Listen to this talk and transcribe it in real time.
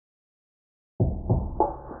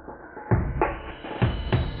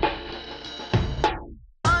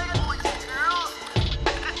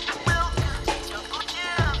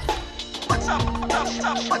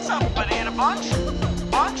What's up, banana bunch?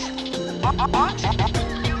 Bunch? Bunch?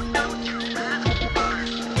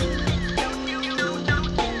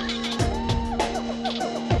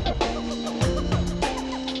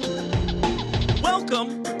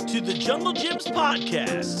 Welcome to the Jungle Gyms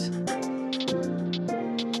podcast.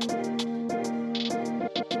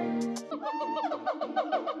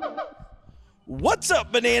 What's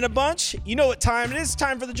up, Banana Bunch? You know what time it is.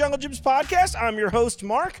 Time for the Jungle Gyms podcast. I'm your host,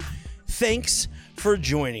 Mark. Thanks for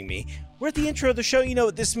joining me. We're at the intro of the show. You know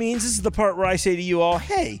what this means. This is the part where I say to you all,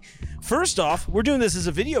 hey, first off, we're doing this as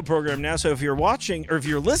a video program now, so if you're watching, or if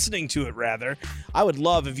you're listening to it, rather, I would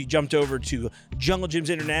love if you jumped over to Jungle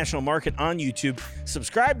Gyms International Market on YouTube,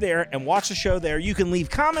 subscribe there, and watch the show there. You can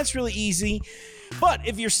leave comments really easy, but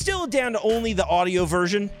if you're still down to only the audio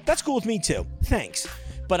version, that's cool with me too. Thanks.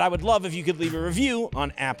 But I would love if you could leave a review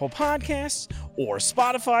on Apple Podcasts or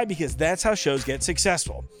Spotify, because that's how shows get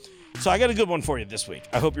successful. So I got a good one for you this week.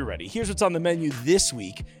 I hope you're ready. Here's what's on the menu this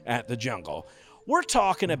week at the Jungle. We're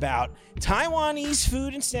talking about Taiwanese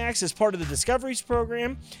food and snacks as part of the Discoveries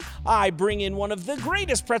program. I bring in one of the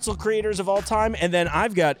greatest pretzel creators of all time, and then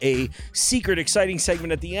I've got a secret exciting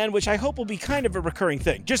segment at the end, which I hope will be kind of a recurring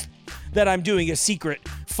thing. Just that I'm doing a secret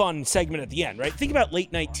fun segment at the end, right? Think about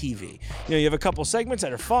late night TV. You know, you have a couple segments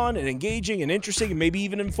that are fun and engaging and interesting and maybe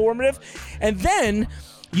even informative, and then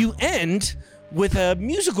you end with a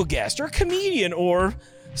musical guest or a comedian or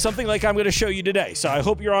something like I'm going to show you today. So I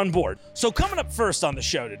hope you're on board. So coming up first on the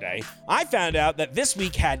show today, I found out that this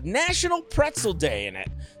week had National Pretzel Day in it.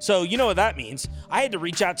 So you know what that means. I had to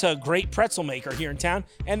reach out to a great pretzel maker here in town,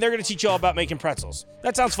 and they're going to teach you all about making pretzels.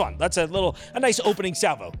 That sounds fun. That's a nice opening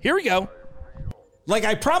salvo. Here we go. Like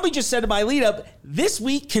I probably just said in my lead up, this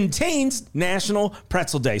week contains National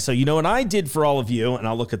Pretzel Day. So you know what I did for all of you, and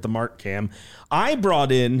I'll look at the Mark cam. I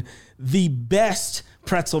brought in the best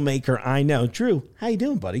pretzel maker I know. Drew, how you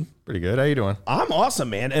doing, buddy? Pretty good. How you doing? I'm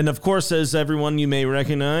awesome, man. And of course, as everyone you may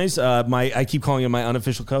recognize, I keep calling him my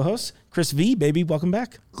unofficial co-host, Chris V, baby. Welcome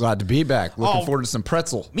back. Glad to be back. Looking forward to some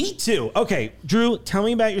pretzel. Me too. Okay, Drew, tell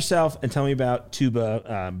me about yourself and tell me about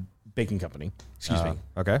Tuba Baking Company. Excuse me.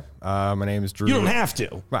 Okay. My name is Drew. You don't have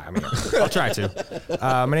to. Well, I mean, I'll try to.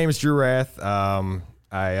 My name is Drew Rath.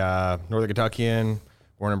 I Northern Kentuckian,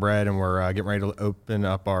 born and bred, and we're getting ready to open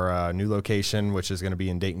up our new location, which is going to be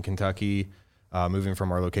in Dayton, Kentucky. Moving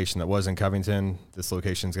from our location that was in Covington, this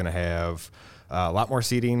location is going to have a lot more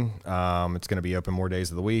seating. It's going to be open more days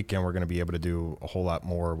of the week, and we're going to be able to do a whole lot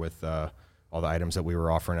more with all the items that we were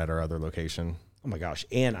offering at our other location. Oh my gosh.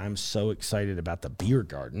 And I'm so excited about the beer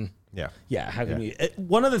garden. Yeah. Yeah. How can we?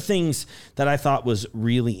 One of the things that I thought was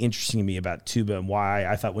really interesting to me about Tuba, and why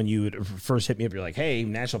I thought when you would first hit me up, you're like, hey,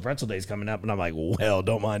 National Pretzel Day is coming up. And I'm like, well,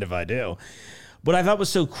 don't mind if I do. What I thought was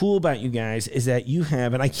so cool about you guys is that you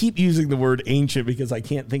have, and I keep using the word ancient because I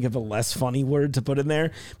can't think of a less funny word to put in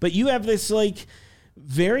there, but you have this like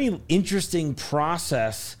very interesting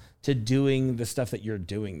process to doing the stuff that you're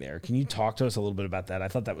doing there. Can you talk to us a little bit about that? I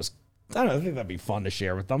think that'd be fun to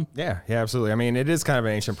share with them. Yeah, absolutely. I mean, it is kind of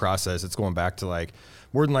an ancient process. It's going back to like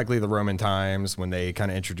more than likely the Roman times when they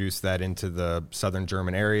kind of introduced that into the southern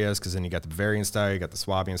German areas, because then you got the Bavarian style, you got the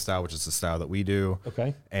Swabian style, which is the style that we do.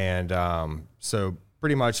 Okay. And so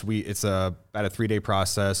pretty much it's about a 3-day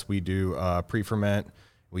process. We do pre-ferment.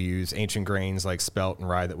 We use ancient grains like spelt and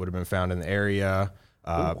rye that would have been found in the area.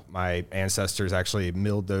 My ancestors actually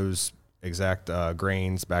milled those exact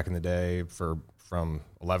grains back in the day from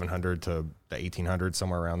 1100 to the 1800s,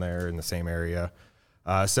 somewhere around there in the same area.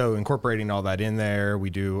 So incorporating all that in there, we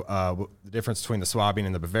do the difference between the Swabian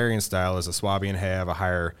and the Bavarian style is the Swabian have a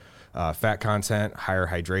higher fat content, higher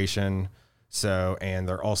hydration. So, and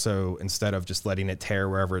they're also, instead of just letting it tear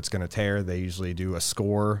wherever it's going to tear, they usually do a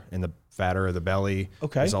score in the fatter of the belly.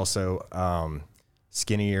 Okay. There's also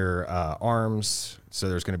skinnier arms. So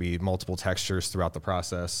there's going to be multiple textures throughout the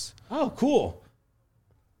process. Oh, cool.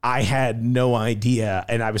 I had no idea,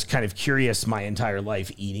 and I was kind of curious my entire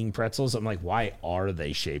life eating pretzels. I'm like, why are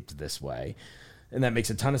they shaped this way? And that makes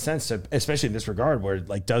a ton of sense, especially in this regard, where it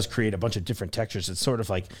like does create a bunch of different textures. It's sort of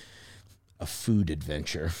like a food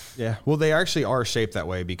adventure. Yeah, well, they actually are shaped that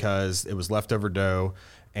way because it was leftover dough,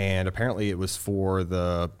 and apparently it was for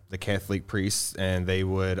the Catholic priests, and they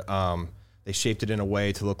would they shaped it in a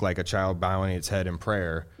way to look like a child bowing its head in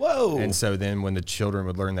prayer. Whoa. And so then when the children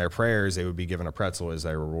would learn their prayers, they would be given a pretzel as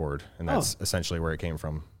their reward. And that's essentially where it came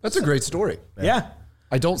from. That's a great story. Yeah.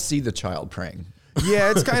 I don't see the child praying. Yeah,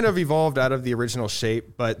 it's kind of evolved out of the original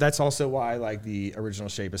shape, but that's also why like the original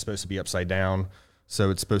shape is supposed to be upside down. So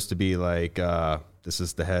it's supposed to be like this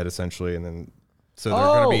is the head essentially, and then so they're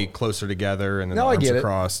going to be closer together, and then the arms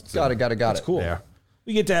across. Got it. That's cool. Yeah.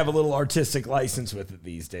 We get to have a little artistic license with it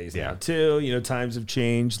these days now, too. You know, times have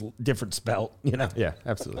changed, different spelt, you know. Yeah,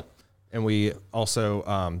 absolutely. And we also,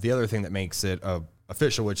 the other thing that makes it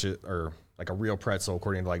official, or like a real pretzel,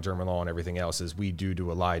 according to like German law and everything else, is we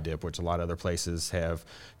do a lye dip, which a lot of other places have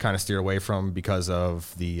kind of steered away from because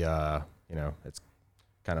of the, you know, it's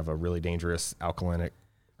kind of a really dangerous alkaline.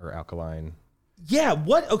 Yeah.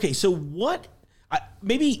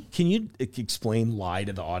 Maybe can you explain lye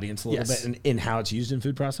to the audience a little bit and how it's used in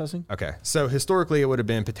food processing? Okay. So historically, it would have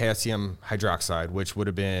been potassium hydroxide, which would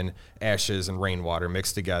have been ashes and rainwater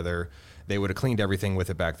mixed together. They would have cleaned everything with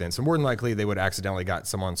it back then. So more than likely, they would have accidentally got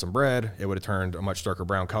some on some bread. It would have turned a much darker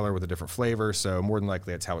brown color with a different flavor. So more than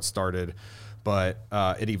likely, that's how it started. But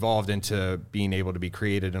it evolved into being able to be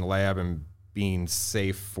created in a lab and being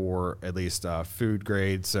safe for at least food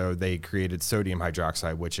grade. So they created sodium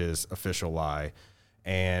hydroxide, which is official lye.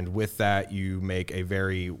 And with that, you make a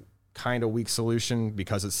very kind of weak solution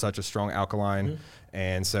because it's such a strong alkaline. Mm-hmm.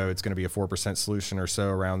 And so it's going to be a 4% solution or so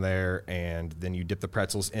around there. And then you dip the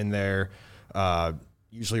pretzels in there.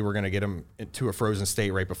 Usually we're going to get them into a frozen state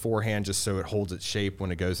right beforehand, just so it holds its shape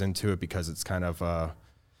when it goes into it, because it's kind of a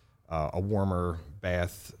warmer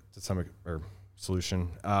bath to some or solution.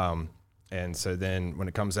 And so then when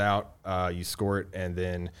it comes out, you score it, and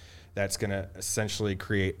then that's going to essentially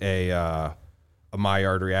create a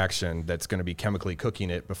Maillard reaction that's going to be chemically cooking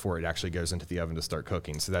it before it actually goes into the oven to start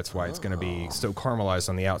cooking. So that's why it's going to be so caramelized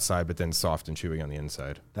on the outside, but then soft and chewy on the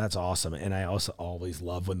inside. That's awesome. And I also always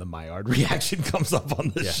love when the Maillard reaction comes up on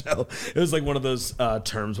the show. It was like one of those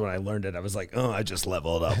terms when I learned it. I was like, oh, I just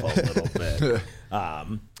leveled up a little bit.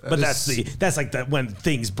 But that's like when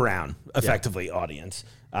things brown, effectively, audience.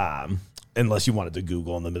 Unless you wanted to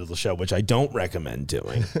Google in the middle of the show, which I don't recommend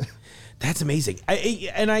doing. That's amazing.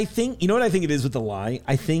 I think, you know what I think it is with the lye?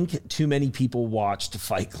 I think too many people watched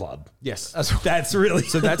Fight Club. Yes. That's really...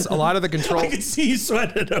 So that's a lot of the control. I can see you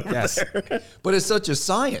sweating over there. But it's such a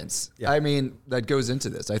science. Yeah. I mean, that goes into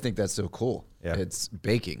this. I think that's so cool. Yeah. It's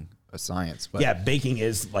baking. A science, but yeah, baking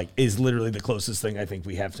is literally the closest thing I think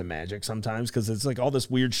we have to magic sometimes, because it's like all this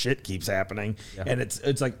weird shit keeps happening, and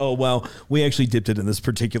it's like, oh well, we actually dipped it in this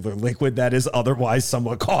particular liquid that is otherwise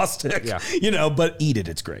somewhat caustic, you know, but eat it,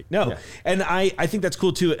 it's great. And I think that's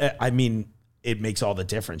cool too. I mean, it makes all the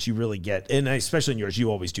difference. You really get, and especially in yours,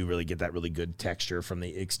 you always do really get that really good texture from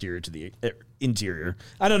the exterior to the interior.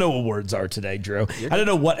 I don't know what words are today, Drew. I don't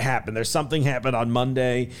know what happened. There's something happened on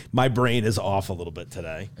Monday. My brain is off a little bit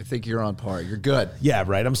today. I think you're on par. You're good. Yeah,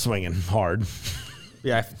 right. I'm swinging hard.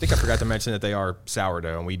 Yeah, I think I forgot to mention that they are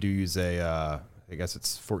sourdough, and we do use I guess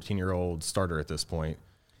it's 14-year-old starter at this point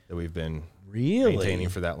that we've been maintaining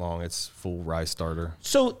for that long. It's full rye starter.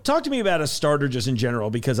 So talk to me about a starter just in general,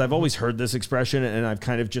 because I've always heard this expression, and I've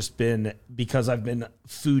kind of just been, because I've been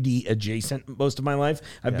foodie adjacent most of my life,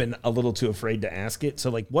 I've been a little too afraid to ask it. So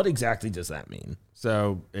like, what exactly does that mean?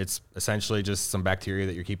 So it's essentially just some bacteria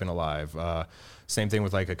that you're keeping alive. Same thing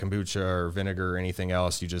with like a kombucha or vinegar or anything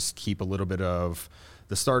else. You just keep a little bit of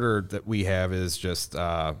the starter that we have is just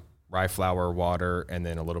rye flour, water, and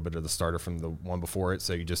then a little bit of the starter from the one before it.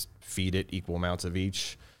 So you just feed it equal amounts of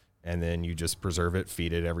each, and then you just preserve it,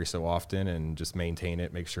 feed it every so often, and just maintain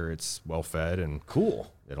it, make sure it's well fed, and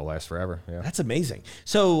cool. It'll last forever. Yeah, that's amazing.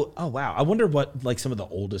 So, oh wow, I wonder what like some of the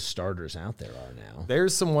oldest starters out there are now.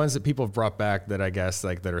 There's some ones that people have brought back that I guess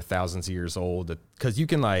like that are thousands of years old, because you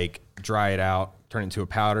can like dry it out, turn it into a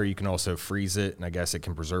powder. You can also freeze it, and I guess it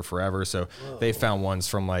can preserve forever. So they found ones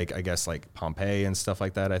from like, I guess like Pompeii and stuff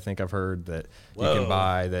like that. I think I've heard that you can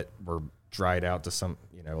buy that were dried out to some,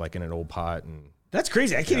 you know, like in an old pot. And that's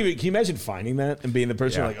crazy. I can't even, can you imagine finding that and being the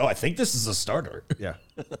person like, oh, I think this is a starter. Yeah.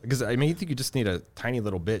 Because I mean, you think you just need a tiny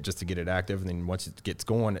little bit just to get it active. And then once it gets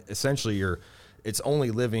going, essentially it's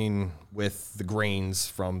only living with the grains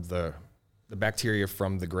from the bacteria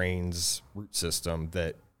from the grains root system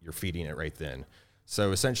that you're feeding it right then.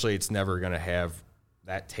 So essentially it's never going to have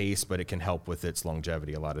that taste, but it can help with its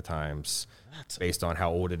longevity a lot of times based on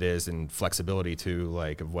how old it is, and flexibility too,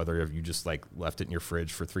 like of whether if you just like left it in your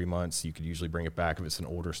fridge for 3 months, you could usually bring it back if it's an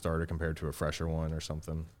older starter compared to a fresher one or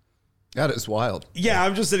something. That is wild. Yeah,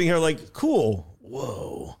 I'm just sitting here like, cool.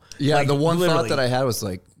 Whoa. Yeah, like, the one thought that I had was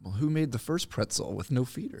like, well, who made the first pretzel with no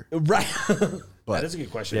feeder? Right. But that is a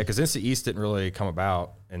good question. Yeah, because instant yeast didn't really come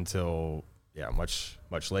about until much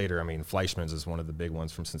later. I mean, Fleischmann's is one of the big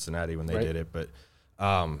ones from Cincinnati when they did it, but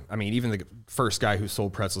I mean, even the first guy who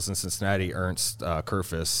sold pretzels in Cincinnati, Ernst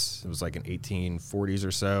Kurfis, it was like in 1840s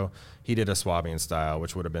or so. He did a Swabian style,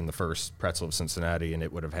 which would have been the first pretzel of Cincinnati, and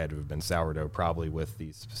it would have had to have been sourdough, probably with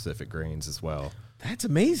these specific grains as well. That's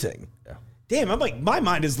amazing. Yeah. Damn, I'm like, my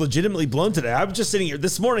mind is legitimately blown today. I was just sitting here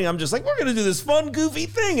this morning. I'm just like, we're going to do this fun, goofy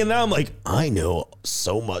thing. And now I'm like, I know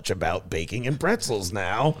so much about baking and pretzels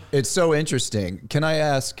now. It's so interesting. Can I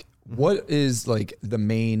ask, what is like the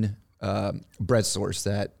main bread source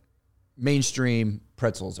that mainstream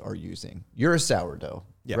pretzels are using? You're a sourdough,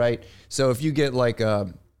 right? So if you get like, Annie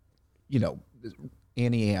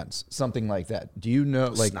Ann's, something like that, do you know,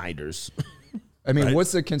 like Snyder's? I mean,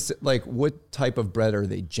 what's the what type of bread are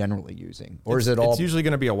they generally using, or is it all? It's usually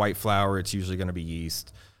going to be a white flour. It's usually going to be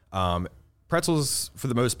yeast. Pretzels, for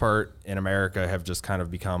the most part, in America, have just kind of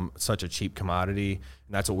become such a cheap commodity,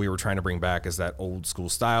 and that's what we were trying to bring back, is that old school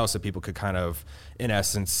style, so people could kind of, in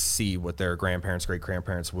essence, see what their grandparents, great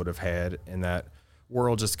grandparents would have had in that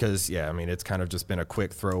world. Just because, it's kind of just been a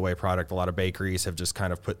quick throwaway product. A lot of bakeries have just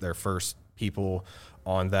kind of put their first people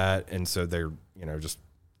on that, and so they're just.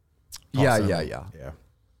 Yeah.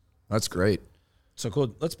 That's great. So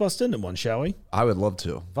cool. Let's bust into one, shall we? I would love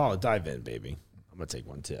to. Follow, dive in, baby. I'm going to take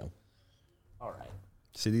one too. All right.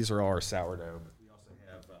 See, these are all our sourdough, but we also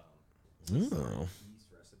have yeast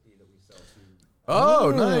recipe that we sell to.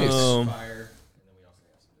 Oh, nice. Fire, and then we also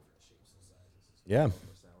have some different shapes and sizes. Yeah.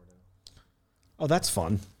 Oh, that's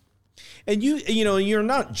fun. And you're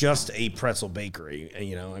not just a pretzel bakery.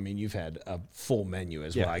 You've had a full menu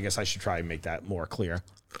as well. I guess I should try and make that more clear.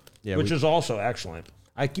 Yeah, which is also excellent.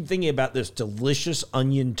 I keep thinking about this delicious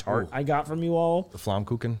onion tart I got from you all. The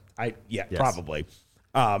Flammkuchen? Yes. Probably.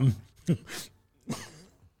 Sorry,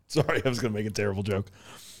 I was going to make a terrible joke.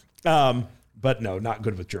 But no, not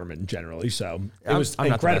good with German generally. So it was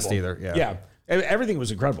I'm incredible. not the best either. Yeah. Everything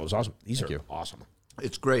was incredible. It was awesome. These are awesome.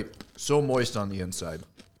 It's great. So moist on the inside.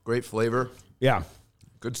 Great flavor. Yeah.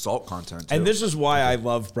 Good salt content, too. And this is why I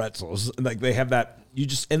love pretzels. Like, they have that,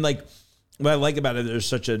 what I like about it, there's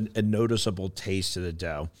such a noticeable taste to the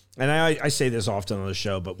dough. And I say this often on the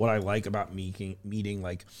show, but what I like about meeting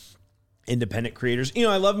like independent creators,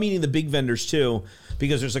 I love meeting the big vendors too,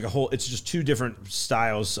 because there's like it's just two different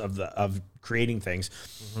styles of creating things.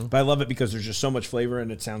 Mm-hmm. But I love it because there's just so much flavor,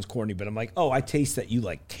 and it sounds corny, but I'm like, oh, I taste that you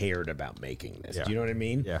like cared about making this. Yeah. Do you know what I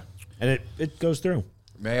mean? Yeah. And it goes through.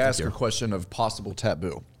 May I ask a question of possible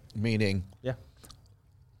taboo? Meaning, a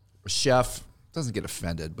chef doesn't get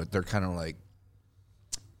offended, but they're kind of like,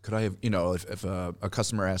 could I have, if a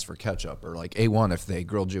customer asked for ketchup, or like A1 if they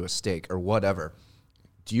grilled you a steak or whatever,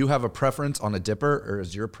 do you have a preference on a dipper, or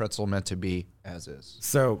is your pretzel meant to be as is?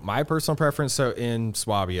 So my personal preference, in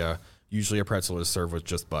Swabia, usually a pretzel is served with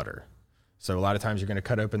just butter. So a lot of times you're going to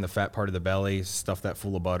cut open the fat part of the belly, stuff that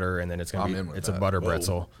full of butter, and then it's going to be, it's a butter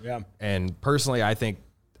pretzel. Yeah. And personally, I think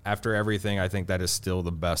after everything, I think that is still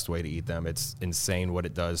the best way to eat them. It's insane what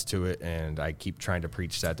it does to it, and I keep trying to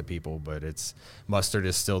preach that to people, but mustard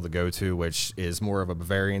is still the go-to, which is more of a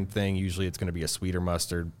Bavarian thing. Usually it's going to be a sweeter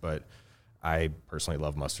mustard, but I personally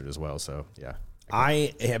love mustard as well, so yeah.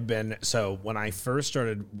 I have been, when I first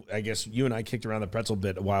started, I guess you and I kicked around the pretzel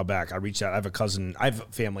bit a while back. I reached out. I have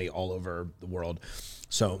family all over the world.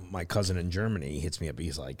 So my cousin in Germany hits me up.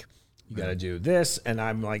 He's like, you got to do this. And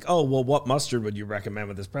I'm like, oh, well, what mustard would you recommend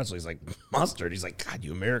with this pretzel? He's like, mustard? He's like, God,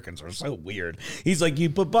 you Americans are so weird. He's like, you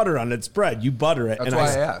put butter on its bread. You butter it. That's why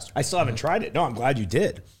I asked. I still haven't tried it. No, I'm glad you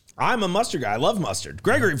did. I'm a mustard guy. I love mustard.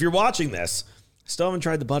 Gregory, if you're watching this, still haven't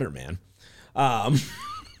tried the butter, man.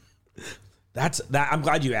 That's that. I'm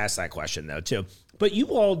glad you asked that question though too. But you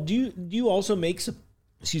all do you also make some?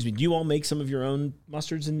 Excuse me. Do you all make some of your own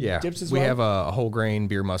mustards and dips as well? We have a whole grain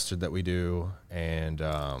beer mustard that we do, and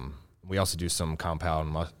we also do some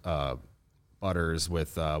compound butters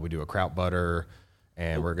with. We do a kraut butter,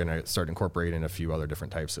 and we're gonna start incorporating a few other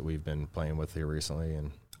different types that we've been playing with here recently.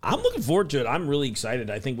 And I'm looking forward to it. I'm really excited.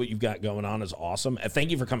 I think what you've got going on is awesome.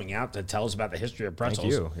 Thank you for coming out to tell us about the history of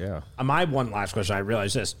pretzels. Thank you. Yeah. My one last question. I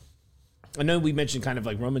realized this. I know we mentioned kind of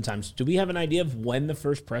like Roman times. Do we have an idea of when the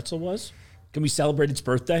first pretzel was? Can we celebrate its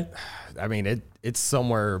birthday? I mean, it's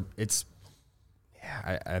somewhere.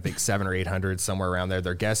 I think 700 or 800, somewhere around there.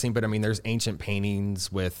 They're guessing, but I mean, there's ancient paintings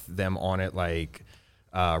with them on it, like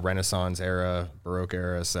Renaissance era, Baroque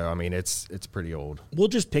era. So I mean, it's pretty old. We'll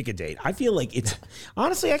just pick a date. I feel like it's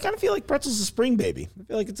honestly, I kind of feel like pretzel's a spring baby. I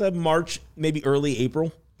feel like it's a March, maybe early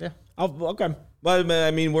April. Yeah. Okay. Well, I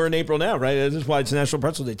mean, we're in April now, right? This is why it's National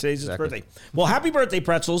Pretzel Day. Today's his birthday. Well, happy birthday,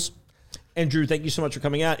 Pretzels. And Drew, thank you so much for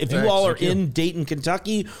coming out. If you all are in Dayton,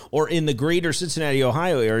 Kentucky, or in the greater Cincinnati,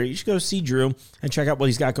 Ohio area, you should go see Drew and check out what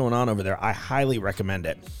he's got going on over there. I highly recommend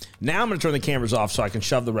it. Now I'm going to turn the cameras off so I can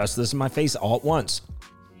shove the rest of this in my face all at once.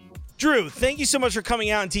 Drew, thank you so much for coming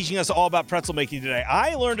out and teaching us all about pretzel making today.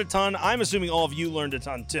 I learned a ton. I'm assuming all of you learned a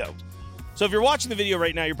ton too. So if you're watching the video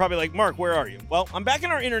right now, you're probably like, Mark, where are you? Well, I'm back in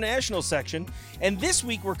our international section, and this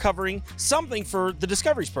week we're covering something for the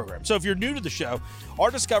Discoveries program. So if you're new to the show, our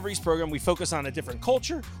Discoveries program, we focus on a different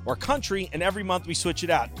culture or country, and every month we switch it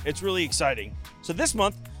out. It's really exciting. So this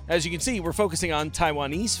month, as you can see, we're focusing on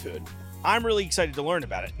Taiwanese food. I'm really excited to learn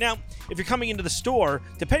about it. Now, if you're coming into the store,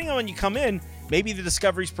 depending on when you come in, maybe the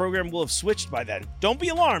Discoveries program will have switched by then. Don't be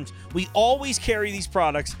alarmed. We always carry these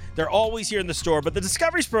products. They're always here in the store, but the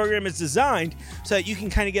Discoveries program is designed so that you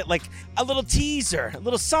can kind of get like a little teaser, a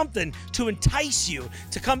little something to entice you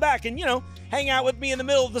to come back and, hang out with me in the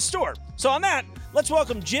middle of the store. So on that, let's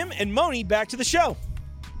welcome Jim and Moni back to the show.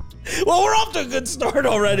 Well, we're off to a good start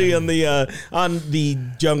already on the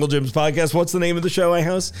Jungle Gyms podcast. What's the name of the show I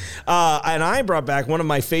host? And I brought back one of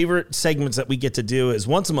my favorite segments that we get to do is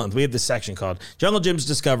once a month. We have this section called Jungle Gyms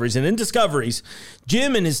Discoveries. And in Discoveries,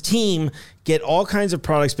 Jim and his team get all kinds of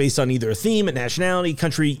products based on either a theme, a nationality,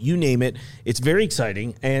 country, you name it. It's very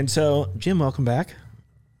exciting. And so, Jim, welcome back.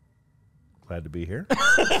 Glad to be here.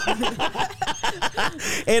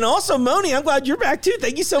 And also, Moni, I'm glad you're back too.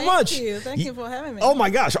 Thank you so much. Thank you for having me. Oh my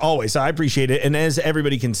gosh, always. I appreciate it. And as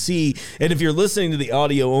everybody can see, and if you're listening to the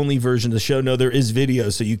audio only version of the show, no, there is video,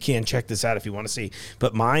 so you can check this out if you want to see.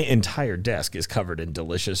 But my entire desk is covered in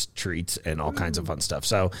delicious treats and all kinds of fun stuff.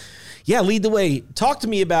 So, yeah, lead the way. Talk to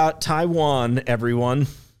me about Taiwan, everyone.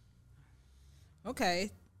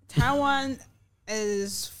 Okay. Taiwan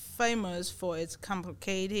is famous for its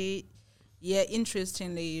complicated yet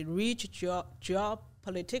interestingly rich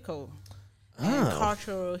geopolitical and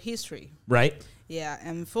cultural history. Right. Yeah,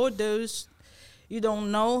 and for those you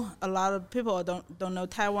don't know, a lot of people don't know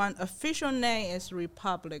Taiwan official name is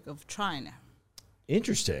Republic of China.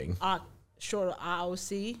 Interesting. Short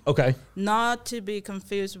ROC. Okay. Not to be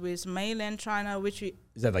confused with mainland China, which is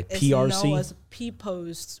that like is PRC? known as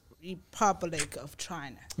People's Republic of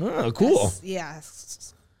China. Oh, cool.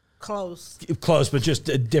 Yes. Close, but just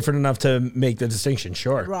different enough to make the distinction.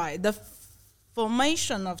 Sure. Right. The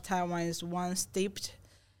formation of Taiwan is one steeped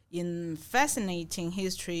in fascinating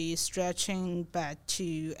history stretching back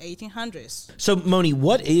to 1800s. So, Moni,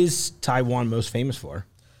 what is Taiwan most famous for?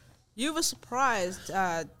 You were surprised.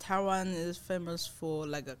 Taiwan is famous for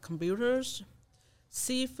computers,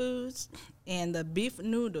 seafoods, and the beef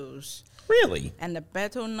noodles. Really? And the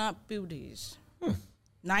battle nut beauties.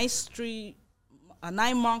 Nice street.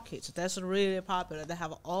 Night markets, that's really popular. They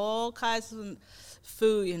have all kinds of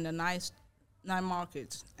food in the night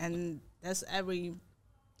markets, and that's every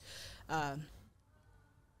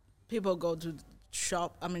people go to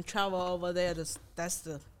travel over there. That's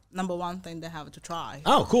the number one thing they have to try.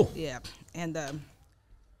 Oh, cool. Yeah, and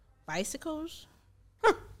bicycles.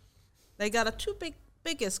 They got two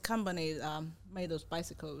biggest companies made those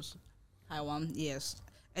bicycles. Taiwan, yes,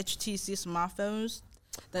 HTC smartphones.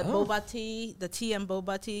 The boba tea, the tea and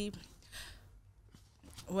boba tea.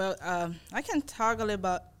 Well, I can talk a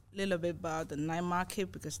little bit about the night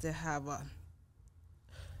market because they have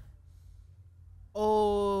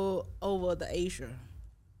all over the Asia,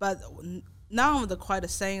 but none of them quite the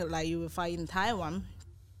same like you will find in Taiwan,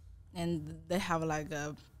 and they have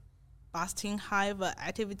a busting hive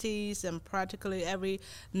activities, and practically every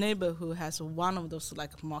neighborhood has one of those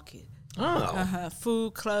market. Oh.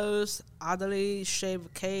 Food, clothes, oddly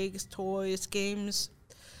shaped cakes, toys, games.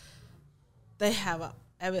 They have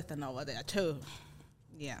everything over there too.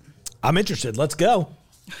 Yeah. I'm interested. Let's go.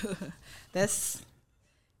 That's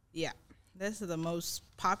the most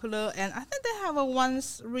popular, and I think they have a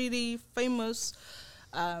once really famous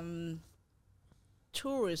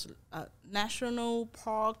tourist national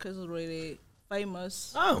park is really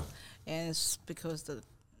famous. Oh. And it's because the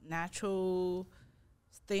natural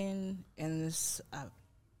thing and it's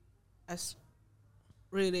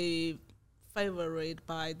really favored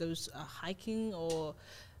by those hiking or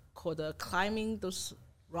called climbing those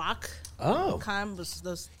rock. Oh.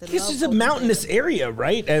 Those This is a mountainous area,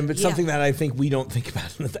 right? And it's something that I think we don't think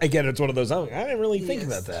about. Again, it's one of those, I didn't really think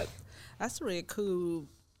about that. That's really cool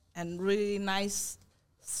and really nice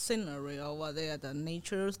scenery over there. The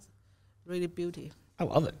nature's really beauty. I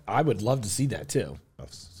love it. I would love to see that too.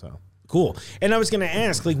 So cool. And I was going to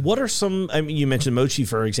ask, what are some, you mentioned mochi,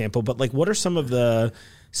 for example, but what are some of the,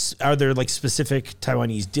 are there specific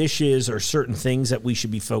Taiwanese dishes or certain things that we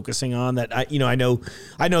should be focusing on that I know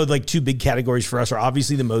two big categories for us are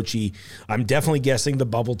obviously the mochi. I'm definitely guessing the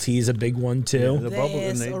bubble tea is a big one too. Yeah, the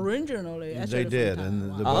bubble originally they did,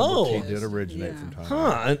 and the bubble tea did originate from Taiwan.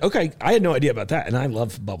 Huh. Okay, I had no idea about that, and I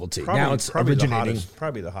love bubble tea. Now it's originating.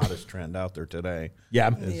 Probably the hottest trend out there today. Yeah,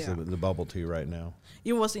 is the bubble tea right now.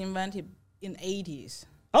 It was invented in 80s.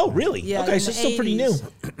 Oh, really? Yeah, okay, so it's still pretty new.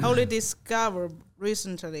 Only discovered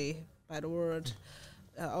recently by the word.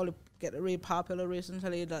 Only get really popular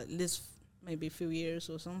recently, like this maybe a few years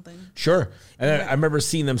or something. Sure. And I remember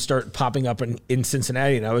seeing them start popping up in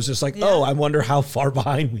Cincinnati, and I was just like, oh, I wonder how far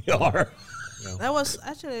behind we are. That was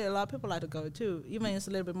actually a lot of people like to go too. Even it's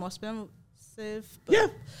a little bit more expensive.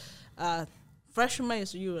 But, fresh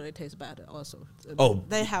maize usually tastes better also. Oh.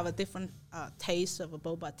 They have a different taste of a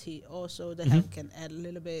boba tea also. They can add a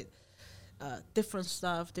little bit different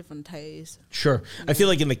stuff, different taste. Sure. I feel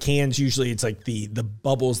like in the cans, usually it's like the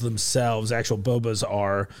bubbles themselves, actual bobas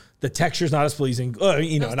are, the texture's not as pleasing.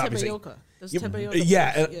 You know, and obviously. Tapioca. There's tapioca.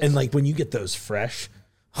 Yeah, and like when you get those fresh,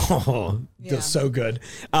 they're so good.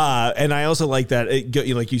 And I also like that,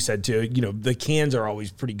 like you said too, you know, the cans are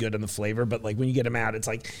always pretty good in the flavor, but like when you get them out, it's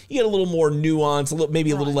like you get a little more nuance, maybe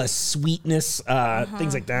a little less sweetness,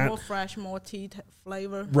 things like that. More fresh, more tea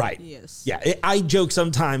flavor. Right. Yes. Yeah. I joke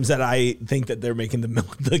sometimes that I think that they're making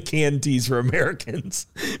the canned teas for Americans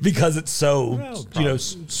because it's so,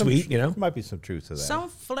 sweet, you know? Might be some truth to that. Some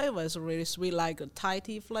flavors are really sweet, like a Thai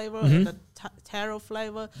tea flavor and the taro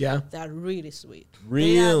flavor. Yeah. They're really sweet.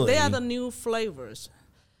 Really? They are the new flavors.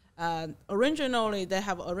 Originally, they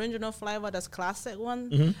have original flavor, that's classic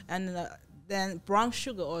one. And then brown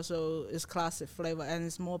sugar also is classic flavor, and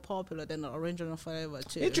it's more popular than the original flavor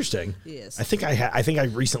too. Interesting. Yes. I think I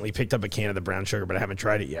recently picked up a can of the brown sugar, but I haven't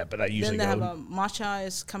tried it yet. But I usually then they go. have a matcha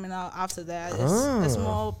is coming out after that.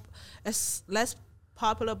 It's less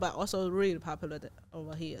popular, but also really popular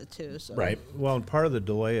over here too. So. Right. Well, and part of the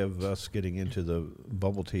delay of us getting into the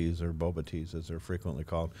bubble teas or boba teas, as they're frequently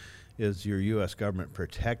called, is your U.S. government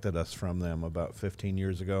protected us from them about 15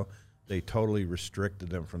 years ago. They totally restricted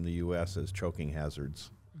them from the U.S. as choking hazards.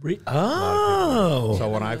 Oh. So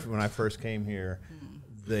when I first came here,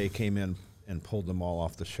 they came in and pulled them all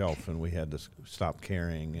off the shelf, and we had to stop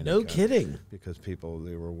carrying. And No kidding. Because they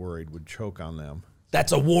were worried would choke on them.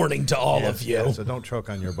 That's a warning to all of you. Yeah, so don't choke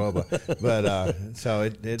on your boba. But so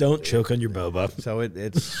it don't choke on your boba. So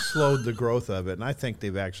it slowed the growth of it, and I think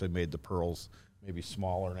they've actually made the pearls maybe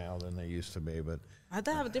smaller now than they used to be. But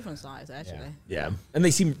they have a different size actually. Yeah, and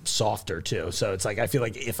they seem softer too. So it's like I feel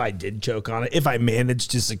like if I did choke on it, if I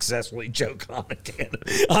managed to successfully choke on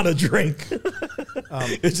a drink,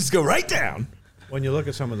 it just go right down. When you look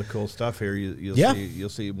at some of the cool stuff here, you'll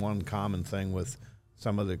see one common thing with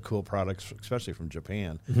some of the cool products, especially from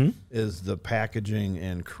Japan, is the packaging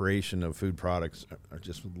and creation of food products are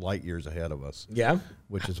just light years ahead of us. Yeah.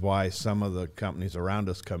 Which is why some of the companies around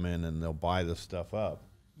us come in and they'll buy this stuff up,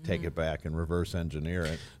 take it back, and reverse engineer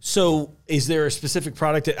it. So is there a specific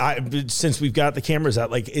product that since we've got the cameras out,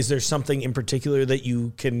 like, is there something in particular that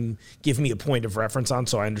you can give me a point of reference on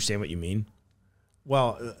so I understand what you mean?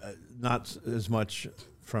 Well, not as much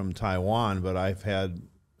from Taiwan, but I've had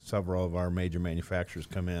several of our major manufacturers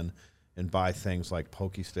come in and buy things like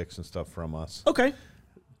Poke Sticks and stuff from us. Okay.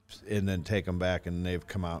 And then take them back, and they've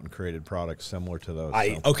come out and created products similar to those.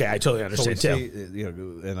 I totally understand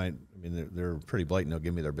too. And I mean, they're pretty blatant. They'll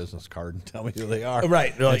give me their business card and tell me who they are.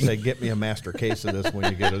 Right. They say, "Get me a master case of this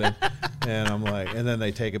when you get it in." And I'm like, and then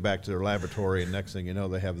they take it back to their laboratory, and next thing you know,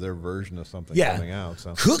 they have their version of something coming out.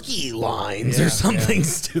 So cookie lines or something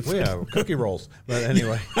stupid. Well, yeah, cookie rolls. But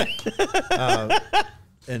anyway,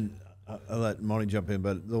 and I'll let Moni jump in,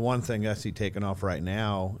 but the one thing I see taking off right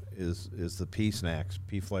now is the pea snacks,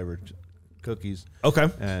 pea flavored cookies,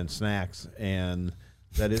 and snacks, and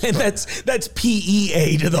that is and that's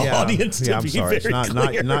PEA to the audience. Yeah, I'm sorry, it's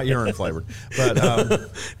not urine flavored,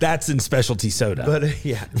 but that's in specialty soda. But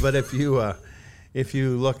if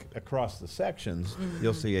you look across the sections,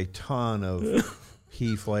 you'll see a ton of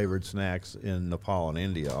pea flavored snacks in Nepal and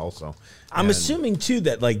India also. I'm assuming too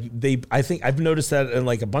that I think I've noticed that in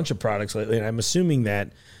like a bunch of products lately, and I'm assuming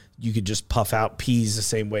that you could just puff out peas the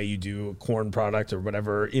same way you do a corn product or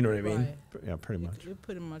whatever. You know what I mean? Right. Yeah, pretty much. You're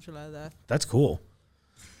pretty much like that. That's cool.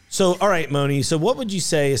 So, all right, Moni. So, what would you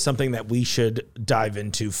say is something that we should dive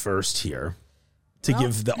into first here to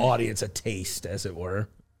give the audience a taste, as it were?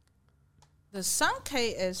 The sun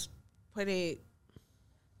cake is pretty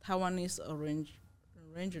Taiwanese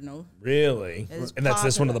original. Really? And that's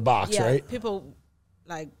this one in the box, right? People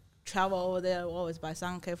like travel over there, always buy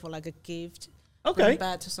sun cake for like a gift. Okay. Bring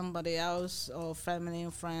back to somebody else or family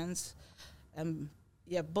and friends.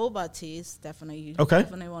 Boba tea is definitely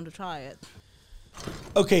want to try it.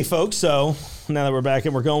 Okay, folks. So now that we're back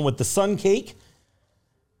and we're going with the sun cake,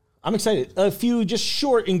 I'm excited. A few just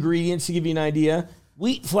short ingredients to give you an idea: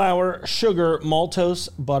 wheat flour, sugar, maltose,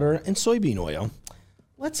 butter, and soybean oil.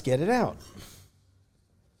 Let's get it out.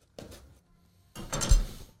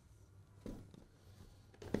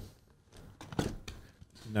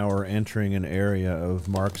 Now we're entering an area of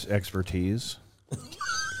Mark's expertise.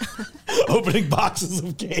 opening boxes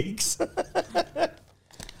of cakes.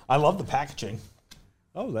 I love the packaging.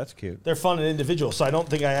 Oh, that's cute. They're fun and individual, so I don't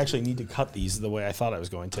think I actually need to cut these the way I thought I was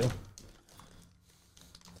going to.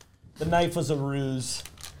 The knife was a ruse.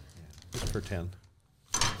 Just pretend.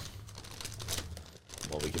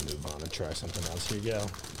 Well, we can move on and try something else. Here you go.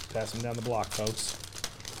 Pass them down the block, folks.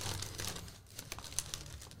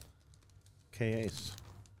 K-Ace.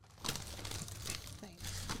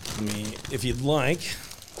 Thanks. I mean, if you'd like.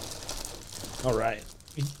 All right.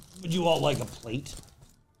 Would you all like a plate?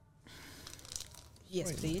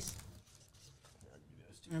 Yes, please.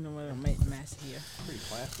 I don't want to make a mess here. Pretty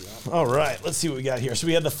classy. All right, let's see what we got here. So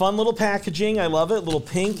we have the fun little packaging. I love it. Little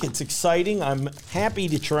pink. It's exciting. I'm happy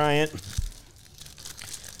to try it.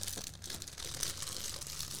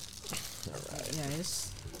 All right.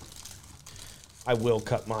 Yes. I will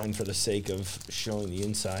cut mine for the sake of showing the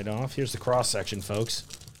inside off. Here's the cross section, folks.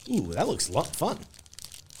 Ooh, that looks fun.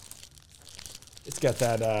 It's got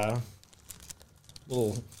that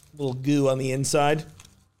little goo on the inside.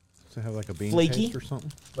 Does it have like a bean Flaky? paste or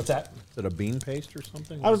something? What's that? Is it a bean paste or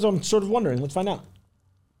something? I'm sort of wondering. Let's find out.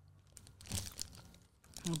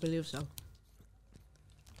 I believe so.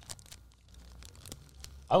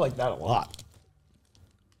 I like that a lot.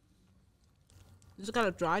 Is it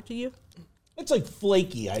gotta dry to you? It's like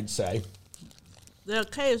flaky, I'd say. The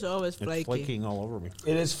cake is always It's flaky. flaking all over me.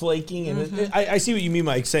 It is flaking, and I see what you mean,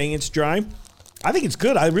 Mike, saying it's dry. I think it's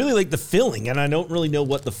good. I really like the filling, and I don't really know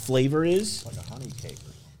what the flavor is. Like a honey cake or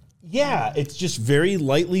something. Yeah, it's just very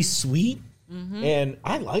lightly sweet. And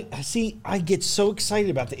I get so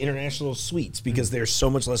excited about the international sweets because they're so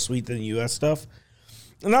much less sweet than the U.S. stuff.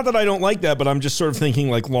 And not that I don't like that, but I'm just sort of thinking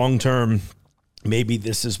like long term, maybe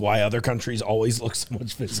this is why other countries always look so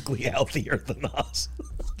much physically healthier than us.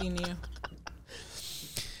 Skinnier.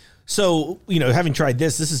 So, having tried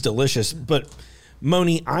this is delicious. But,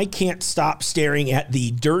 Moni, I can't stop staring at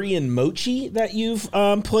the Durian Mochi that you've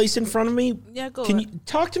placed in front of me. Yeah, go Can ahead. you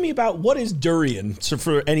talk to me about what is durian, so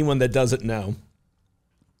for anyone that doesn't know?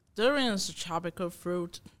 Durian is a tropical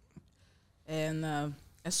fruit, and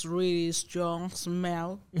it's really strong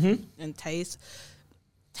smell and taste.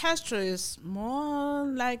 Texture is more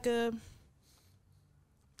like a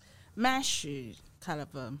mashy kind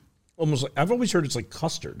of a. Almost like, I've always heard it's like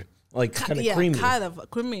custard, like kind of yeah, creamy. kind of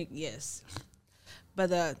creamy, yes.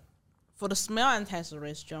 But for the smell and taste, it's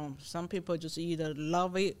very strong. Some people just either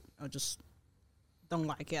love it or just don't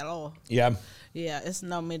like it at all. Yeah. Yeah, it's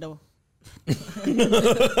no middle. You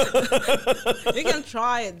can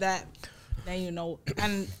try it then you know.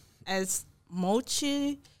 And as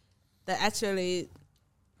mochi, they actually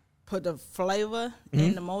put the flavor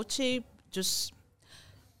in the mochi, just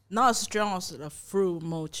not as strong as the fruit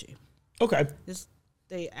mochi. Okay.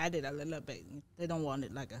 They added a little bit. They don't want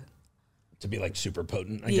it like a. To be like super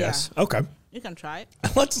potent, I Yeah. guess. Okay. You can try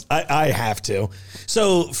it. I have to.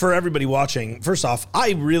 So for everybody watching, first off,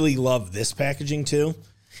 I really love this packaging too.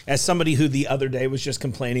 As somebody who the other day was just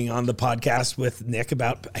complaining on the podcast with Nick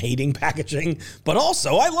about hating packaging, but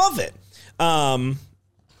also I love it. Let's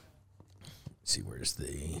see, where's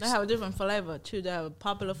the... They have a different flavor too. They have a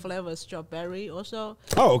popular flavor, strawberry also,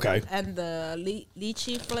 Oh, okay. and the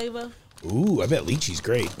lychee flavor, Ooh, I bet lychee's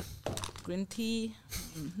great. green tea.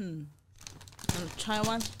 Try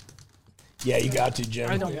one. Yeah, you got to, Jim.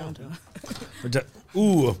 I don't want to.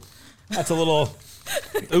 Ooh, that's a little...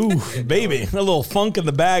 Ooh, baby, a little funk in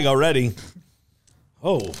the bag already.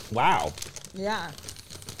 Oh, wow. Yeah.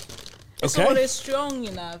 It's Okay. already strong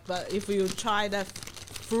enough, but if you try that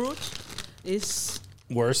fruit, it's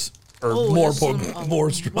Worse or more it's, potent,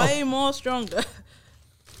 more strong. way more stronger.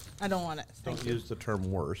 I don't want it. Don't use the term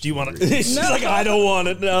worse. Do you want to? She's like, I don't want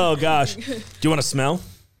it. No, gosh. Do you want to smell?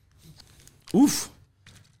 Oof.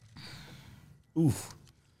 Oof.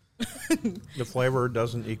 The flavor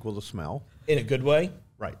doesn't equal the smell. In a good way?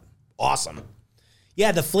 Right. Awesome.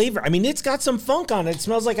 Yeah, the flavor. I mean, it's got some funk on it. It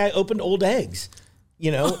smells like I opened old eggs,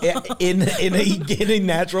 in a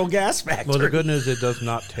natural gas factory. Well, the good news, it does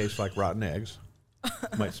not taste like rotten eggs.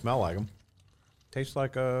 It might smell like them. Tastes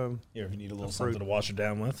like a Here, if you need a little fruit. something to wash it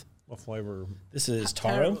down with. flavor. This is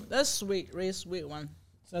taro. Terrible. That's sweet, really sweet one.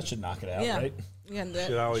 So that should knock it out, Yeah. right? Yeah, that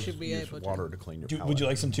Should always should be use able water to clean your palate. Would you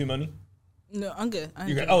like some too, Money? to. No, I'm good.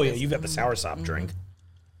 You're good. Oh, yeah, you've got the soursop drink.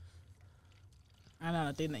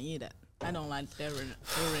 I didn't eat that. I don't like durian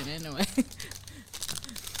anyway.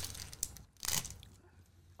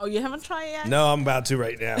 Oh, you haven't tried it yet? No, I'm about to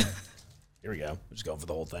right now. Here we go. We're just going for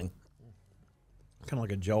the whole thing. Kind of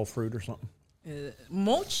like a gel fruit or something.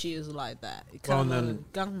 Mochi is like that. It Well, kind and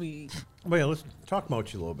of gummy. Well, yeah, let's talk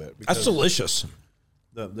mochi a little bit. That's because delicious.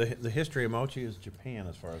 The history of mochi is Japan,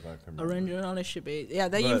 as far as I can remember. Originally should be. Yeah,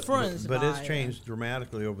 they influenced but by, it's changed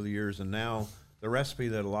dramatically over the years, and now the recipe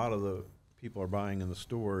that a lot of the people are buying in the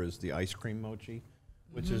store is the ice cream mochi,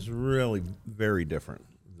 which is really very different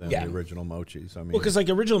than the original mochis. I mean, Well, because like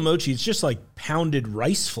original mochi, it's just like pounded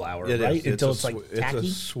rice flour, it right? is. Until it's like It's tacky. a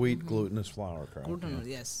sweet glutinous flour crop.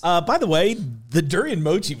 Yes. By the way, the durian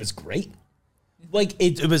mochi was great. Like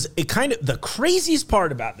it kind of the craziest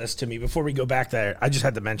part about this to me. Before we go back there, I just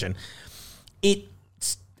had to mention it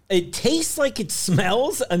tastes like it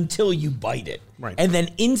smells until you bite it, Right. And then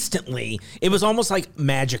instantly, it was almost like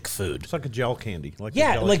magic food. It's like a gel candy. Like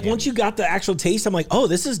Yeah, a jelly like candy. once you got the actual taste, I'm like, oh,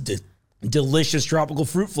 this is delicious tropical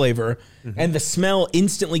fruit flavor, and the smell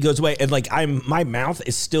instantly goes away. And like my mouth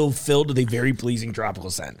is still filled with a very pleasing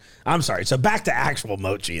tropical scent. I'm sorry. So back to actual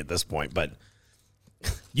mochi at this point, but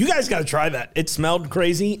you guys got to try that. It smelled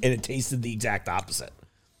crazy and it tasted the exact opposite.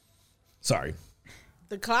 Sorry.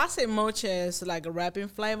 The classic mochi is like a wrapping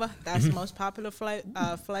flavor. That's the most popular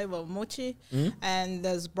flavor of mochi. And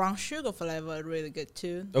there's brown sugar flavor, really good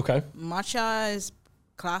too. Okay. Matcha is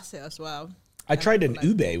classic as well. I tried an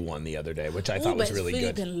ube one the other day, which I thought was Ube, really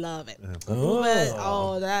good. Philippines love it.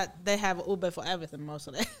 Oh. That they have ube for everything, most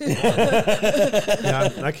of it. Yeah,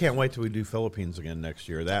 I can't wait till we do Philippines again next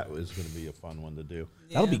year. That is going to be a fun one to do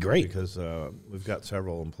That'll be great. because we've got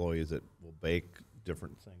several employees that will bake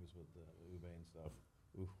different things with the ube and stuff.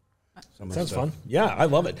 Ooh. Some of the Sounds stuff- fun. Yeah, I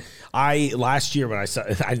love it. Last year when I saw,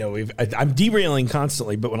 I know I'm derailing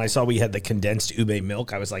constantly, but when I saw we had the condensed ube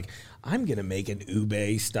milk, I was like, I'm gonna make an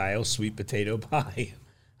ube style sweet potato pie.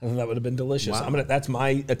 I thought that would have been delicious. Wow. That's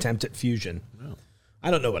my attempt at fusion. Wow. I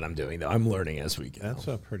don't know what I'm doing though. I'm learning as we go. That's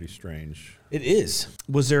pretty strange. It is.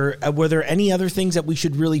 Were there any other things that we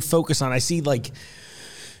should really focus on? I've seen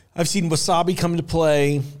wasabi come to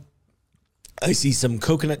play. I see some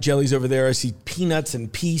coconut jellies over there. I see peanuts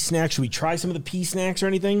and pea snacks. Should we try some of the pea snacks or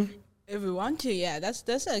anything? If we want to, yeah, that's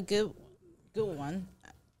a good one.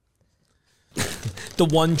 The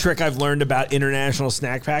one trick I've learned about international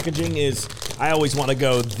snack packaging is I always want to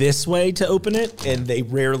go this way to open it, and they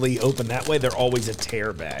rarely open that way. They're always a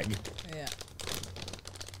tear bag. Yeah.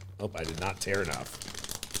 Oh, I did not tear enough.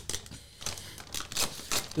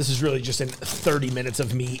 This is really just in 30 minutes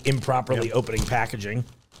of me improperly opening packaging.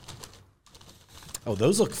 Oh,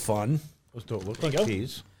 those look fun. Those don't look There like you go.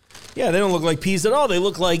 peas. Yeah, they don't look like peas at all. They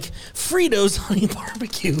look like Fritos honey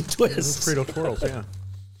barbecue twists. Frito twirls, yeah.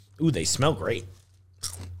 Ooh, they smell great.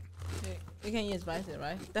 You can use spicy,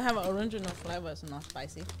 right? They have an original flavor, it's not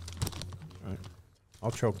spicy. All right.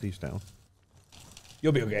 I'll choke these down.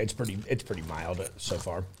 You'll be okay. It's pretty mild so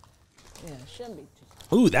far. Yeah, shouldn't be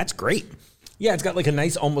too. Ooh, that's great. Yeah, it's got like a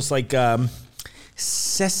nice, almost like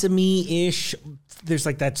sesame-ish. There's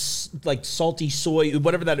like that like salty soy,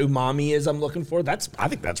 whatever that umami is I'm looking for. I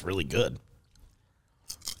think that's really good.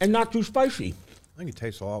 And not too spicy. I think it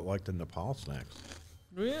tastes a lot like the Nepal snacks.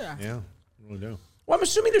 Yeah. Yeah, I really do. Well, I'm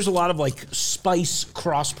assuming there's a lot of like spice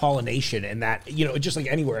cross-pollination in that, just like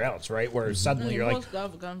anywhere else, right? Where suddenly you're like, Most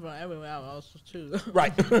stuff comes from everywhere else too.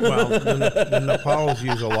 right. Well, the Nepals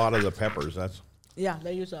use a lot of the peppers. Yeah,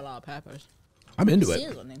 they use a lot of peppers. I'm into it.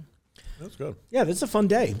 Seasoning. That's good. Yeah, that's a fun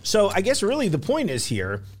day. So I guess really the point is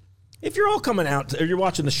here, if you're all coming out, or you're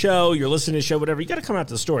watching the show, you're listening to the show, whatever, you got to come out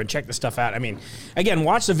to the store and check this stuff out. I mean, again,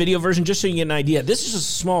 watch the video version just so you get an idea. This is just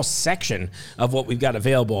a small section of what we've got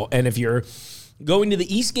available. And if you're going to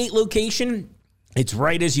the Eastgate location, it's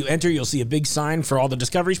right as you enter. You'll see a big sign for all the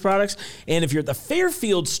Discoveries products. And if you're at the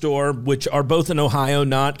Fairfield store, which are both in Ohio,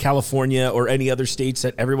 not California or any other states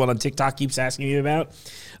that everyone on TikTok keeps asking me about,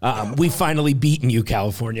 we've finally beaten you,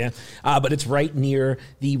 California. But it's right near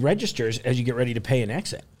the registers as you get ready to pay and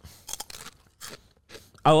exit.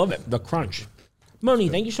 I love it. The crunch. Moni,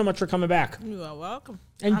 thank you so much for coming back. You are welcome.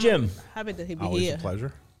 And Jim. Happy to be Always here. a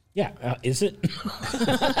pleasure. Yeah, is it?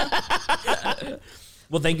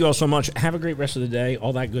 Well, thank you all so much. Have a great rest of the day,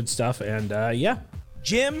 all that good stuff, and yeah.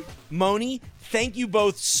 Jim, Moni, thank you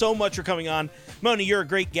both so much for coming on. Moni, you're a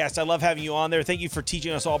great guest. I love having you on there. Thank you for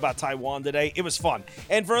teaching us all about Taiwan today. It was fun.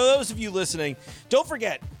 And for those of you listening, don't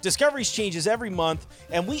forget, Discoveries changes every month,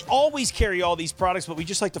 and we always carry all these products, but we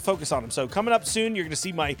just like to focus on them. So coming up soon, you're going to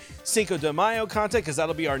see my Cinco de Mayo content, because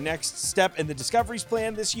that'll be our next step in the Discoveries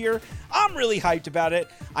plan this year. I'm really hyped about it.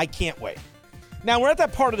 I can't wait. Now, we're at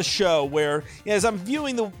that part of the show where, as I'm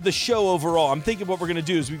viewing the show overall, I'm thinking what we're going to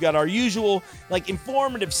do is we've got our usual,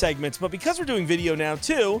 informative segments, but because we're doing video now,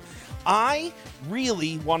 too, I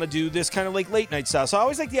really want to do this kind of late night style. So I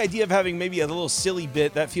always like the idea of having maybe a little silly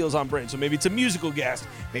bit that feels on brand. So maybe it's a musical guest,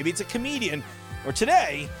 maybe it's a comedian, or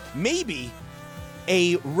today, maybe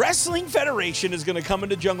a wrestling federation is going to come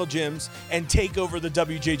into Jungle Gyms and take over the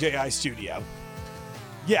WJJI studio.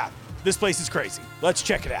 Yeah, this place is crazy. Let's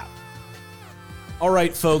check it out. All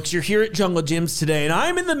right, folks, you're here at Jungle Gyms today, and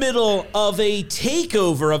I'm in the middle of a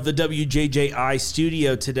takeover of the WJJI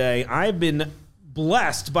studio today. I've been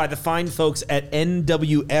blessed by the fine folks at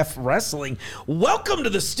NWF Wrestling. Welcome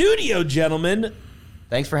to the studio, gentlemen.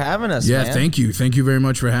 Thanks for having us, Yeah, man. thank you. Thank you very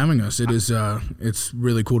much for having us. It is it's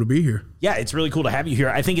really cool to be here. Yeah, it's really cool to have you here.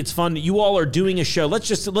 I think it's fun. You all are doing a show.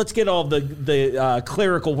 Let's get all the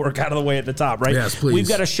clerical work out of the way at the top, right? Yes, please. We've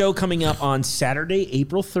got a show coming up on Saturday,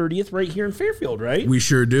 April 30th, right here in Fairfield, right? We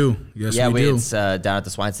sure do. Yes, Yeah, we do. it's down at the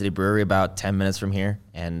Swine City Brewery, about 10 minutes from here,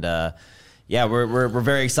 and yeah, we're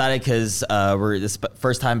very excited because we're this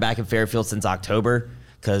first time back in Fairfield since October.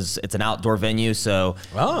 Because it's an outdoor venue, so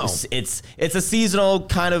it's a seasonal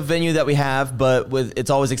kind of venue that we have, but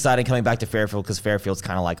it's always exciting coming back to Fairfield because Fairfield's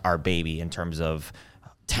kind of like our baby in terms of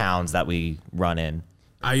towns that we run in.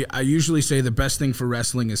 I usually say the best thing for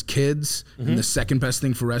wrestling is kids, and the second best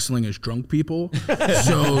thing for wrestling is drunk people.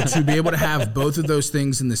 So to be able to have both of those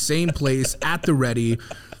things in the same place at the ready,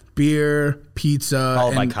 beer, pizza,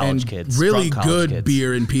 Followed by and college kids, really drunk college good kids.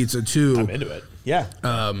 beer and pizza too. I'm into it. Yeah.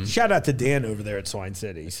 Shout out to Dan over there at Swine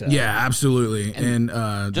City. So. Yeah, absolutely. And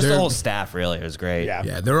Just the whole staff, really, it was great.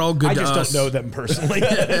 Yeah. they're all good I to just us. don't know them personally.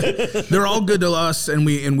 They're all good to us, and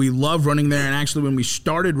we love running there. And actually, when we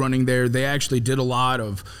started running there, they actually did a lot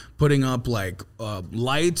of putting up like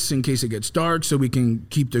lights in case it gets dark, so we can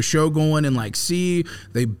keep the show going and like see.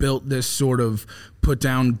 They built this sort of put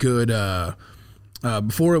down good.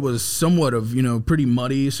 Before it was somewhat of, pretty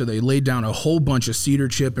muddy, so they laid down a whole bunch of cedar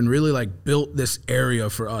chip and really like built this area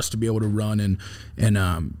for us to be able to run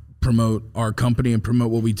and promote our company and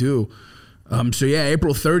promote what we do. So yeah,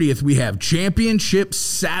 April 30th, we have Championship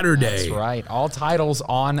Saturday. That's right. All titles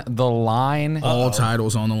on the line. All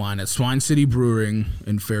titles on the line at Swine City Brewing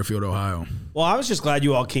in Fairfield, Ohio. Well, I was just glad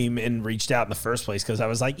you all came and reached out in the first place because I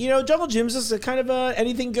was like, Jungle Gyms is a kind of a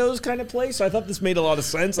anything goes kind of place. So I thought this made a lot of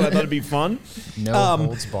sense and I thought it'd be fun. No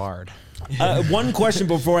holds barred. One question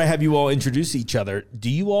before I have you all introduce each other. Do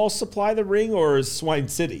you all supply the ring or is Swine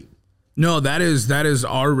City? No, that is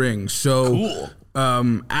our ring. So Cool.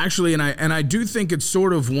 Actually, and I do think it's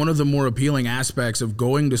sort of one of the more appealing aspects of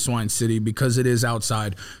going to Swine City because it is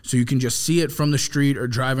outside, so you can just see it from the street or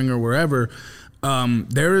driving or wherever.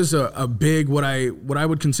 There is a big what I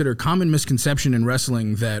would consider common misconception in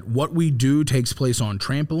wrestling that what we do takes place on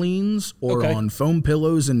trampolines or on foam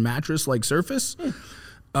pillows and mattress like surface.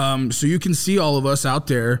 So you can see all of us out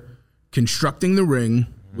there constructing the ring,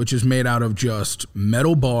 which is made out of just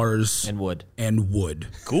metal bars And wood.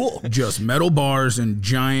 Cool. Just metal bars and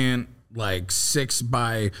giant, like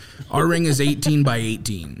our ring is 18 by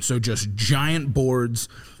 18. So just giant boards,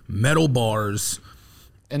 metal bars.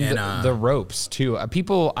 And the ropes too.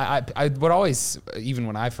 People, I would always, even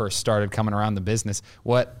when I first started coming around the business,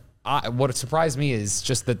 what surprised me is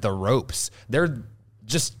just that the ropes, they're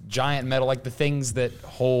just giant metal, like the things that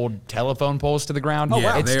hold telephone poles to the ground.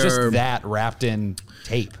 Yeah, it's they just are- that wrapped in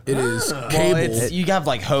tape. It is Well, cable. you have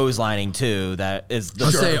like hose lining too. That is the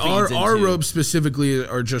I'll say feeds our into- ropes specifically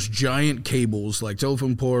are just giant cables, like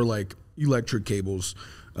telephone pole, like electric cables,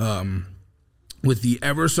 with the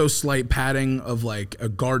ever so slight padding of like a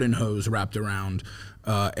garden hose wrapped around,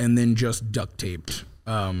 and then just duct taped.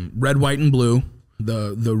 Red, white, and blue.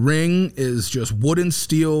 The ring is just wood and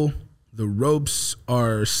steel. The ropes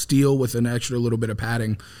are steel with an extra little bit of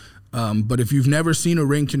padding. But if you've never seen a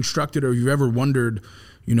ring constructed or you've ever wondered,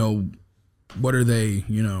 what are they,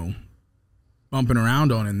 bumping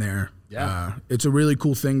around on in there? Yeah. It's a really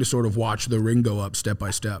cool thing to sort of watch the ring go up step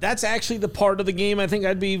by step. That's actually the part of the game I think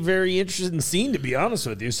I'd be very interested in seeing, to be honest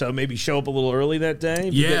with you. So maybe show up a little early that day.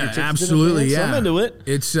 if you get your Yeah, tickets in absolutely. advance. Yeah, I'm into it.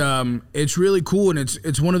 It's really cool, and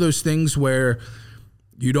it's one of those things where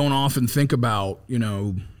you don't often think about,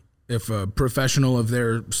 if a professional of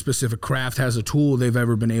their specific craft has a tool, they've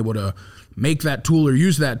ever been able to make that tool or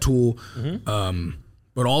use that tool.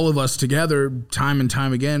 But all of us together, time and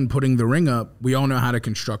time again, putting the ring up, we all know how to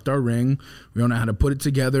construct our ring. We all know how to put it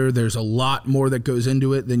together. There's a lot more that goes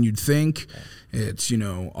into it than you'd think. It's,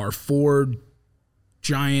 our 4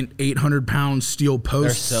 giant 800-pound steel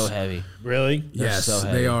posts. They're so heavy. Really? Yes, so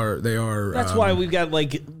heavy. they are. That's why we've got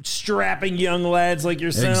like strapping young lads like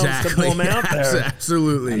yourselves to pull them out there.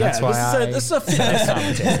 Absolutely. Yeah, That's why this is a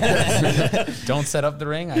fitness. Don't set up the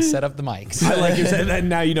ring. I set up the mics. I like you said, and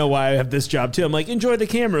now you know why I have this job too. I'm like, enjoy the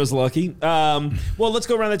cameras, Lucky. Well, let's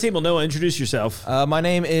go around the table. Noah, introduce yourself. My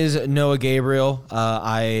name is Noah Gabriel.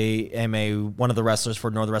 I am one of the wrestlers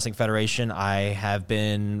for Northern Wrestling Federation. I have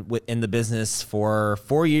been in the business for for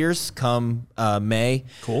 4 years come May.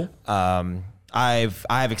 Cool. I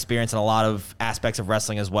have experience in a lot of aspects of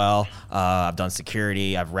wrestling as well. I've done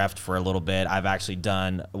security. I've reffed for a little bit. I've actually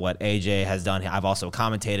done what AJ has done. I've also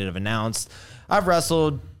commentated, I've announced. I've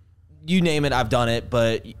wrestled. You name it, I've done it.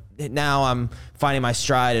 But now I'm finding my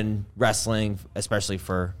stride in wrestling, especially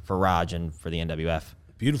for Raj and for the NWF.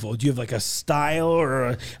 Beautiful. Do you have like a style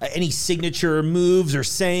or any signature moves or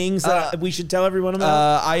sayings that we should tell everyone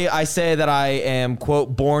about? I say that I am,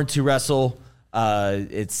 quote, born to wrestle.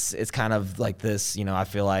 It's kind of like this, I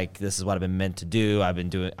feel like this is what I've been meant to do. I've been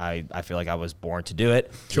doing, I feel like I was born to do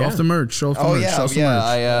it. Show off the merch. Show off the merch. Show some merch.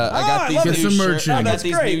 I got these Get some merch in. I got That's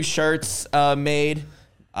these great. new shirts made.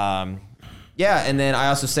 And then I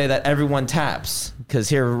also say that everyone taps, because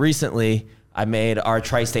here recently I made our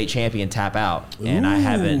tri-state champion tap out, and I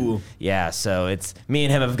haven't. Yeah, so it's me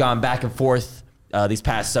and him have gone back and forth these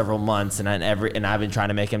past several months, and I've been trying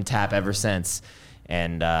to make him tap ever since.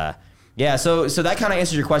 And so that kind of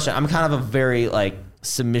answers your question. I'm kind of a very like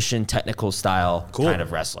submission technical style kind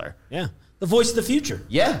of wrestler. Yeah, the voice of the future.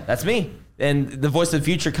 Yeah, that's me. And the voice of the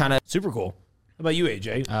future kind of Super cool. How about you,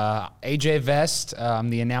 AJ? AJ Vest. I'm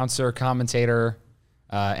the announcer, commentator.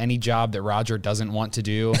 Any job that Roger doesn't want to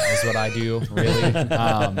do is what I do, really.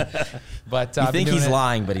 But you think he's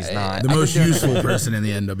lying, but he's not. The most useful person in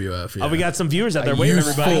the NWF. Yeah. Oh, we got some viewers out there waiting,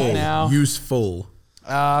 everybody. Now. Useful.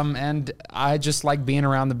 And I just like being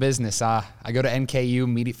around the business. I go to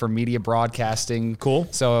NKU for media broadcasting. Cool.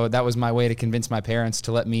 So that was my way to convince my parents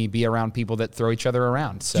to let me be around people that throw each other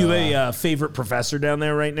around. So, Do you have a favorite professor down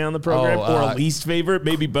there right now in the program, or a least favorite,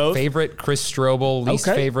 maybe both? Favorite, Chris Strobel. Least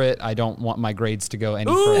favorite, I don't want my grades to go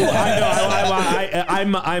any Ooh, further. I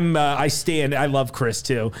know. I stand. I love Chris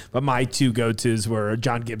too, but my two go-tos were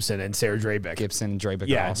John Gibson and Sarah Drabeck. Gibson and Drabeck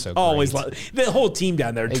Yeah, are also always great. the whole team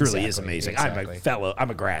down there truly is Exactly, amazing. exactly. I'm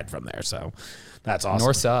a grad from there, so that's awesome.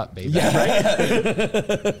 North's up, baby. Yeah,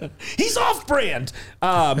 right? He's off-brand.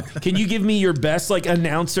 Can you give me your best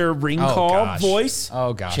announcer ring call voice?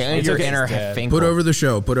 Oh gosh, Challenge your inner Finkel. Put over the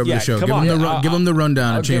show. Put over Yeah, the show. come Give on. him the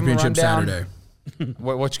rundown I'll of give him a Championship rundown. Saturday.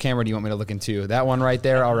 Which camera do you want me to look into? That one right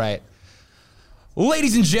there? All right.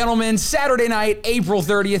 Ladies and gentlemen, Saturday night, April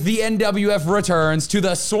 30th, the NWF returns to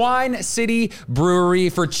the Swine City Brewery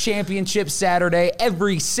for Championship Saturday.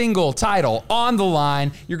 Every single title on the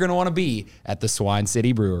line. You're going to want to be at the Swine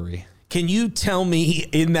City Brewery. Can you tell me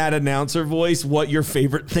in that announcer voice what your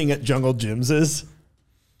favorite thing at Jungle Gyms is?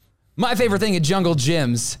 My favorite thing at Jungle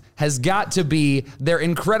Gyms has got to be their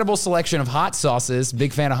incredible selection of hot sauces.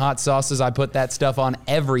 Big fan of hot sauces. I put that stuff on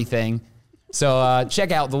everything. So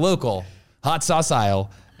check out the local hot sauce aisle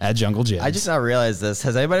at Jungle Gyms. I just now realized this.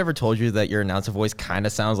 Has anybody ever told you that your announcer voice kind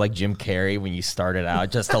of sounds like Jim Carrey when you started out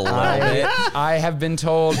just a little bit? I have been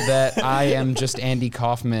told that I am just Andy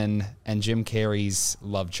Kaufman and Jim Carrey's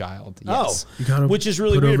love child. Yes. Oh, which is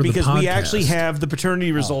really put weird over the because we podcast. actually have the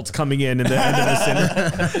paternity results coming in the end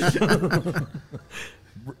of this.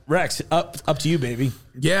 Rex, up to you, baby.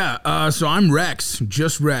 Yeah, so I'm Rex,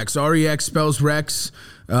 just Rex. REX spells Rex.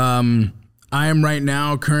 I am right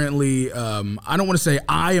now currently, I don't want to say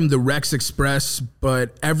I am the Rex Express,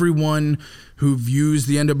 but everyone who views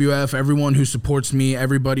the NWF, everyone who supports me,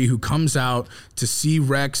 everybody who comes out to see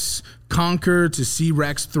Rex conquer, to see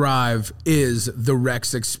Rex thrive is the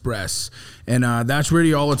Rex Express. And that's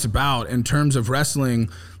really all it's about. In terms of wrestling,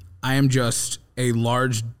 I am just a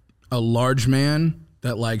large man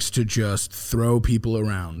that likes to just throw people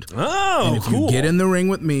around. Oh, and if cool. you get in the ring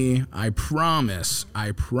with me, I promise,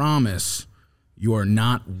 you are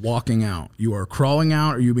not walking out. You are crawling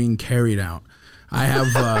out or you're being carried out. I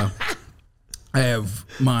have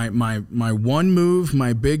my one move,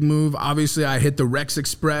 my big move. Obviously, I hit the Rex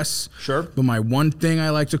Express. Sure. But my one thing I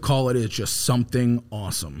like to call it is just something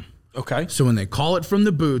awesome. Okay. So when they call it from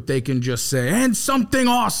the booth, they can just say, and something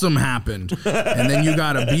awesome happened. And then you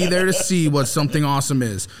got to be there to see what something awesome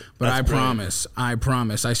is. But I promise, I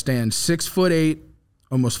stand 6'8",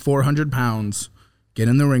 almost 400 pounds. Get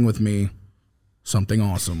in the ring with me. Something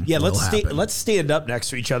awesome. Yeah, will happen. let's stand up next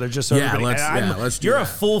to each other just so Yeah, everybody. let's do You're that.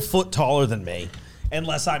 a full foot taller than me,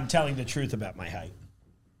 unless I'm telling the truth about my height.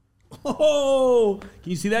 Oh, can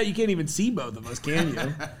you see that? You can't even see both of us, can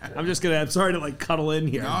you? I'm sorry to cuddle in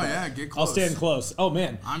here. Oh, yeah, get I'll close. stand close. Oh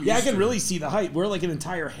man, I'm yeah, I used can to really it. see the height. We're like an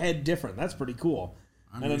entire head different. That's pretty cool.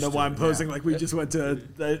 I don't know why I'm posing like we just went to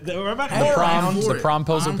The prom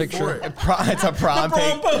posal picture. It's a prom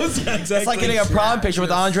pose. Yeah, exactly. It's like getting a prom picture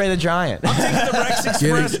with Andre the Giant. I'm taking the Rex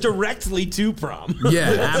Express directly to prom.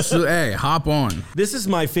 Yeah, absolutely. Hey, hop on. This is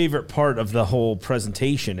my favorite part of the whole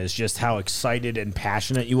presentation is just how excited and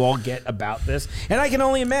passionate you all get about this. And I can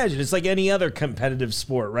only imagine it's like any other competitive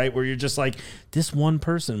sport, right? Where you're just like, this one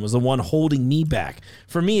person was the one holding me back.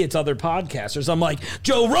 For me, it's other podcasters. I'm like,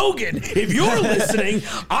 Joe Rogan, if you're listening,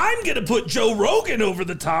 I'm going to put Joe Rogan over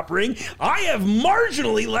the top ring. I have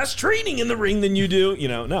marginally less training in the ring than you do. You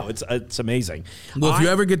know, no, it's amazing. Well, if you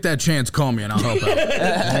ever get that chance, call me and I'll help out.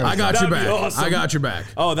 I got your back. Awesome. I got your back.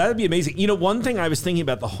 Oh, that'd be amazing. You know, one thing I was thinking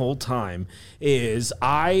about the whole time is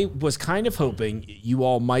I was kind of hoping you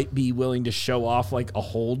all might be willing to show off like a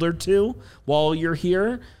hold or two while you're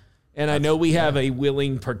here. And I know we have a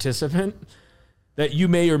willing participant that you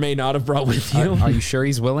may or may not have brought with you. Are you sure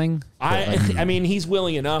he's willing? I mean, he's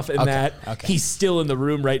willing enough in that he's still in the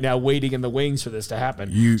room right now waiting in the wings for this to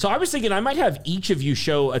happen. So I was thinking I might have each of you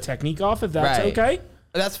show a technique off if that's okay.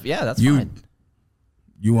 That's fine.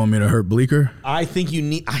 You want me to hurt Bleecker? I think you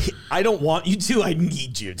need, I don't want you to, I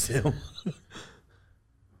need you to.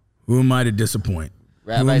 Who am I to disappoint?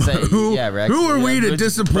 Rex, who are we to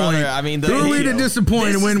disappoint? Brother, I mean, who are we to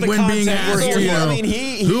disappoint when being asked?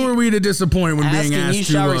 Who are we to disappoint when being asked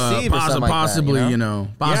to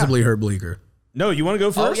possibly hurt Bleecker? No, you want to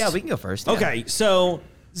go first? Oh yeah, we can go first. Yeah. Okay, so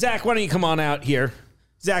Zach, why don't you come on out here?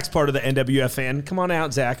 Zach's part of the NWF fan. Come on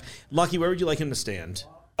out, Zach. Lucky, where would you like him to stand?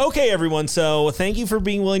 Okay, everyone. So thank you for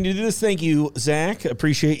being willing to do this. Thank you, Zach.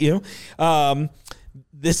 Appreciate you.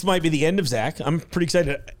 This might be the end of Zach. I'm pretty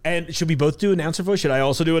excited. And should we both do announcer voice? Should I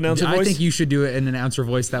also do announcer voice? I think you should do it in an announcer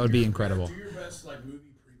voice. That would be incredible. Do your best movie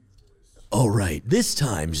preview voice. All right, this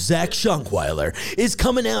time Zach Schunkweiler is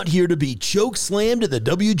coming out here to be choke slammed to the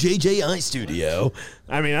WJJI studio.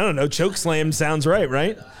 I mean, I don't know. Choke slam sounds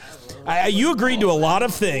right? You agreed to a lot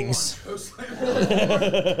of things.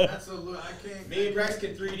 Me and Rex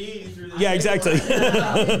can 3D through the Yeah, exactly.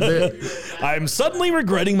 I'm suddenly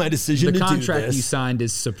regretting my decision to do do this. this. The contract you signed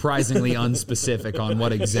is surprisingly unspecific on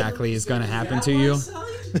what exactly is going to happen to you.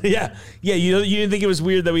 Yeah. You didn't think it was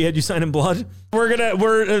weird that we had you sign in blood?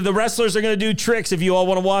 The wrestlers are gonna do tricks. If you all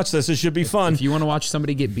want to watch this, it should be fun. If you want to watch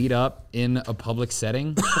somebody get beat up in a public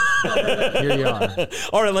setting, here you are.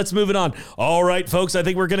 All right, let's move it on. All right, folks, I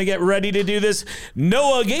think we're gonna get ready to do this.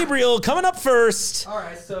 Noah Gabriel coming up first. All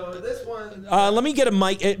right, so this one. Let me get a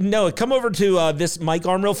mic. Noah, come over to this mic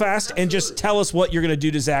arm real fast and just tell us what you're gonna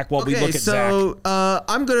do to Zach while we look at Zach. So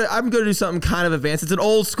I'm gonna do something kind of advanced. It's an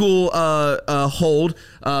old school hold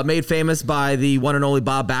made famous by the one and only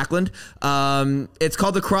Bob Backlund. It's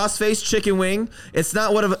called the crossface chicken wing. It's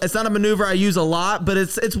not a maneuver I use a lot, but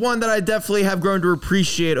it's one that I definitely have grown to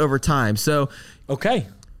appreciate over time. So okay,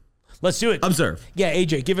 let's do it. Observe. Yeah,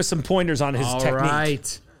 AJ, give us some pointers on his technique. All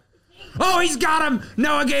right. Oh, he's got him!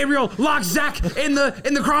 Noah Gabriel locks Zach in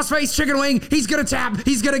the crossface chicken wing. He's gonna tap.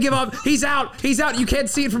 He's gonna give up. He's out. You can't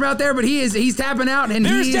see it from out there, but he's tapping out, and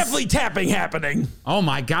there's definitely tapping happening. Oh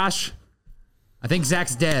my gosh. I think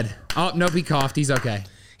Zach's dead. Oh, nope, he coughed. He's okay.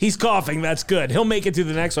 He's coughing. That's good. He'll make it to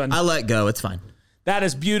the next one. I let go. It's fine. That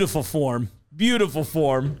is beautiful form. Beautiful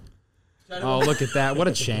form. Oh, look at that. What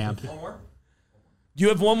a champ. One more? Do you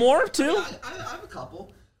have one more, too? I have a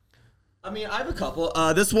couple.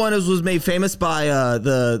 This one was made famous by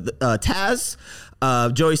the Taz.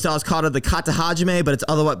 Joey Styles called it the Kata Hajime, but it's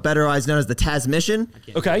otherwise known as the Taz Mission.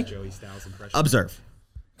 Okay. Joey Styles impression. Observe.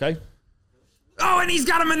 Okay. Oh, and he's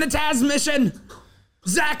got him in the Taz Mission.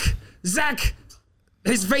 Zach,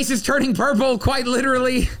 his face is turning purple, quite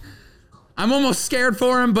literally. I'm almost scared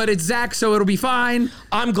for him, but it's Zach, so it'll be fine.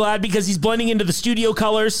 I'm glad because he's blending into the studio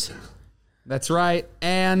colors. That's right.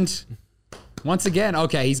 And once again,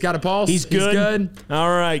 okay, he's got a pulse. He's good. All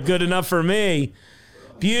right, good enough for me.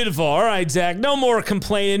 Beautiful. All right, Zach, no more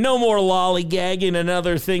complaining, no more lollygagging and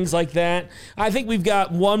other things like that. I think we've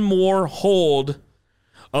got one more hold.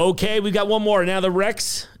 Okay, we've got one more. Now the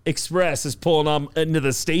Rex Express is pulling on into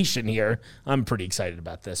the station here. I'm pretty excited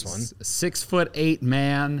about this one. 6'8"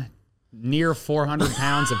 man, near 400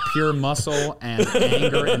 pounds of pure muscle and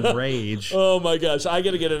anger and rage. Oh my gosh, I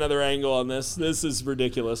got to get another angle on this. This is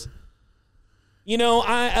ridiculous. You know,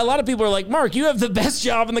 a lot of people are like, Mark, you have the best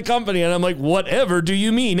job in the company. And I'm like, whatever do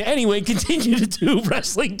you mean? Anyway, continue to do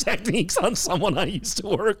wrestling techniques on someone I used to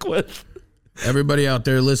work with. Everybody out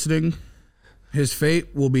there listening, his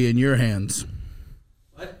fate will be in your hands.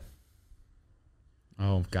 What?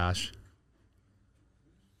 Oh, gosh.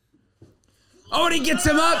 Oh, and he gets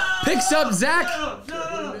him up, picks up Zach.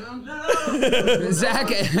 Zach,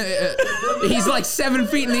 he's like 7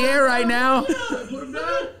 feet in the air right now.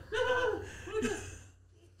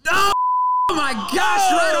 my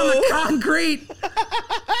gosh! Right on the concrete.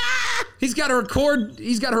 He's got to record.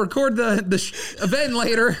 He's got to record the event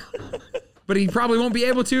later, but he probably won't be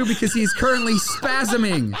able to because he's currently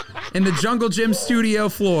spasming in the Jungle Gym studio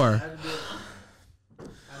floor.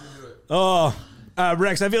 Oh,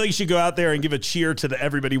 Rex, I feel like you should go out there and give a cheer to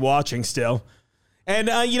everybody watching still. And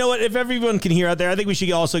you know what? If everyone can hear out there, I think we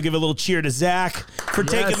should also give a little cheer to Zach for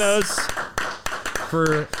taking those.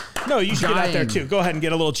 No, you should get out there too. Go ahead and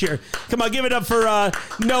get a little cheer. Come on, give it up for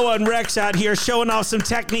Noah and Rex out here showing off some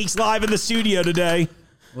techniques live in the studio today.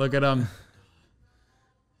 Look at them.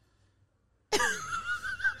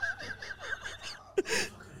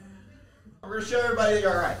 I'm going to show everybody that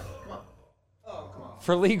you're all right.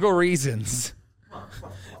 For legal reasons.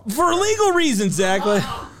 For legal reasons, Zach.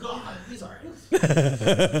 He's all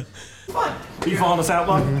right. Fine. Are you following us out,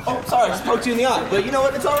 Buck? Oh, sorry, I spoke to you in the eye, but you know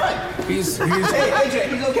what? It's all right. He's Hey, AJ,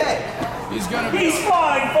 he's okay. he's gonna be. He's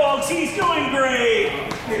fine, folks. He's doing great.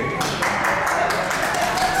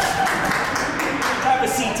 Have a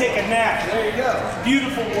seat, take a nap. There you go.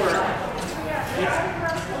 Beautiful work.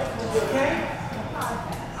 Okay?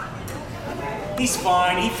 He's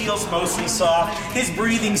fine. He feels mostly soft. His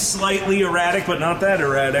breathing's slightly erratic, but not that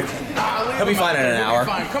erratic. He'll be fine in an hour.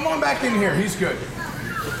 Fine. Come on back in here. He's good.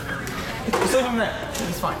 Just leave him there.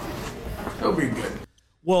 He's fine. He'll be good.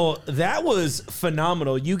 Well, that was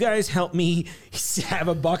phenomenal. You guys helped me have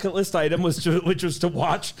a bucket list item, which was to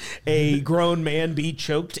watch a grown man be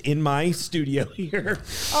choked in my studio here.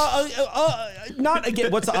 Not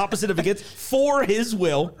again. What's the opposite of against? For his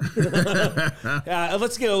will.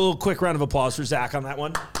 Let's get a little quick round of applause for Zach on that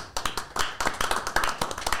one.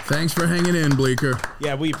 Thanks for hanging in, Bleeker.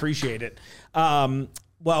 Yeah, we appreciate it.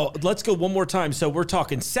 Well, let's go one more time. So we're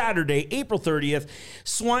talking Saturday, April 30th,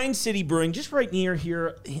 Swine City Brewing, just right near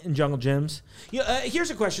here in Jungle Gyms.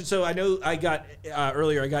 Here's a question. So I know I got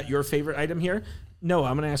earlier, I got your favorite item here. No,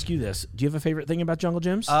 I'm going to ask you this. Do you have a favorite thing about Jungle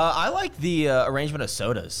Gyms? I like the arrangement of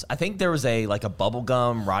sodas. I think there was a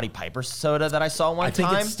bubblegum Roddy Piper soda that I saw one time. I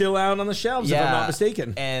think it's still out on the shelves, if I'm not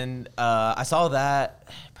mistaken. And I saw that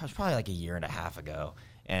probably like a year and a half ago,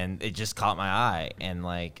 and it just caught my eye. And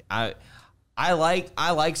like I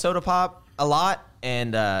like soda pop a lot,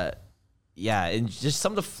 and and just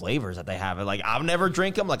some of the flavors that they have. Like I'll never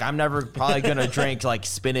drink them. Like I'm never probably gonna drink like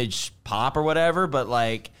spinach pop or whatever. But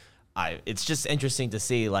like it's just interesting to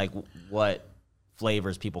see like what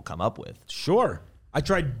flavors people come up with. Sure. I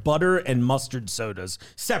tried butter and mustard sodas, two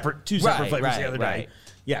separate flavors the other day.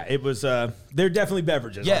 Yeah, it was. They're definitely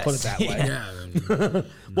beverages. Yes. I'll put it that way. Yeah.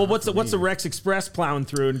 Well, what's the Rex Express plowing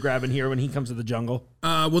through and grabbing here when he comes to the jungle?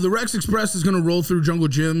 Well, the Rex Express is going to roll through Jungle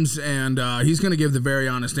Gyms, and he's going to give the very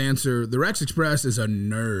honest answer. The Rex Express is a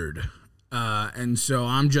nerd. And so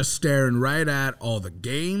I'm just staring right at all the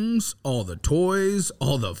games, all the toys,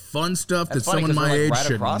 all the fun stuff that someone my age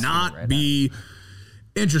should not be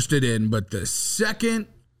interested in. But the second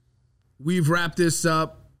we've wrapped this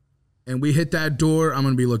up, and we hit that door, I'm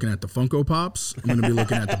going to be looking at the Funko Pops. I'm going to be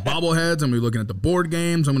looking at the bobbleheads. I'm going to be looking at the board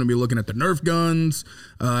games. I'm going to be looking at the Nerf guns.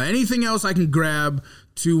 Anything else I can grab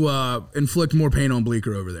to inflict more pain on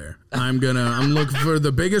Bleeker over there. I'm looking for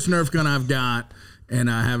the biggest Nerf gun I've got, and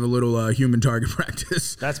I have a little human target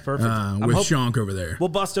practice. That's perfect. With Shonk over there. We'll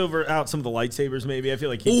bust out some of the lightsabers, maybe. I feel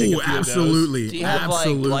like he'd take a few absolutely. of those. Do you have like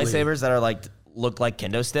lightsabers that are look like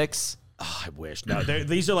kendo sticks? Oh, I wish. No,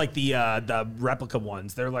 these are like the replica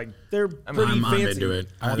ones. They're pretty I'm fancy. into it.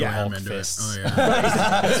 I'm into fists. it. Oh,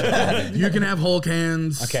 yeah. You can have Hulk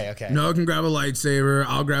hands. Okay. Noah can grab a lightsaber.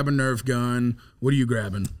 I'll grab a Nerf gun. What are you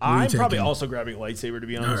grabbing? I'm probably also grabbing a lightsaber, to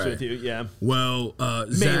be honest with you. Yeah. Well,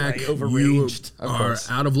 Zach, you overranged. are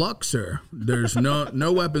out of luck, sir. There's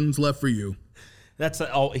no weapons left for you. That's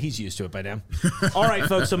he's used to it by now. All right,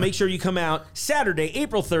 folks, so make sure you come out Saturday,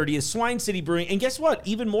 April 30th, Swine City Brewing. And guess what?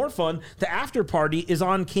 Even more fun, the after party is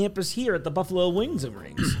on campus here at the Buffalo Wings and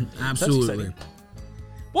Rings. Absolutely.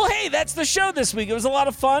 Well, hey, that's the show this week. It was a lot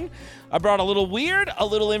of fun. I brought a little weird, a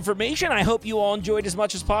little information. I hope you all enjoyed as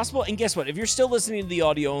much as possible. And guess what? If you're still listening to the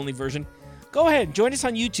audio-only version, go ahead, join us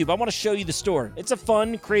on YouTube. I want to show you the store. It's a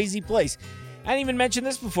fun, crazy place. I didn't even mention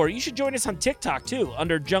this before. You should join us on TikTok, too,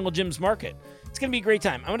 under Jungle Gyms Market. It's going to be a great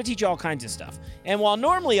time. I'm going to teach you all kinds of stuff. And while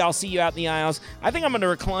normally I'll see you out in the aisles, I think I'm going to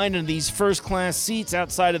recline in these first-class seats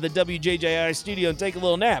outside of the WJJI studio and take a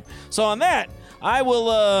little nap. So on that, I will,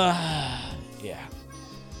 I'm going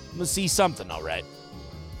to see something, all right.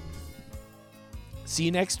 See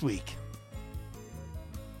you next week.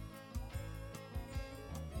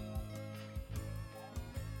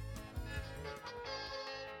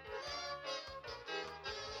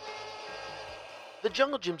 The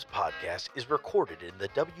Jungle Gyms podcast is recorded in the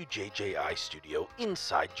WJJI studio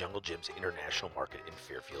inside Jungle Gyms International Market in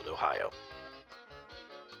Fairfield, Ohio.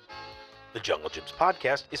 The Jungle Gyms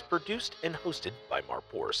podcast is produced and hosted by Mark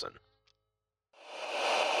Borison.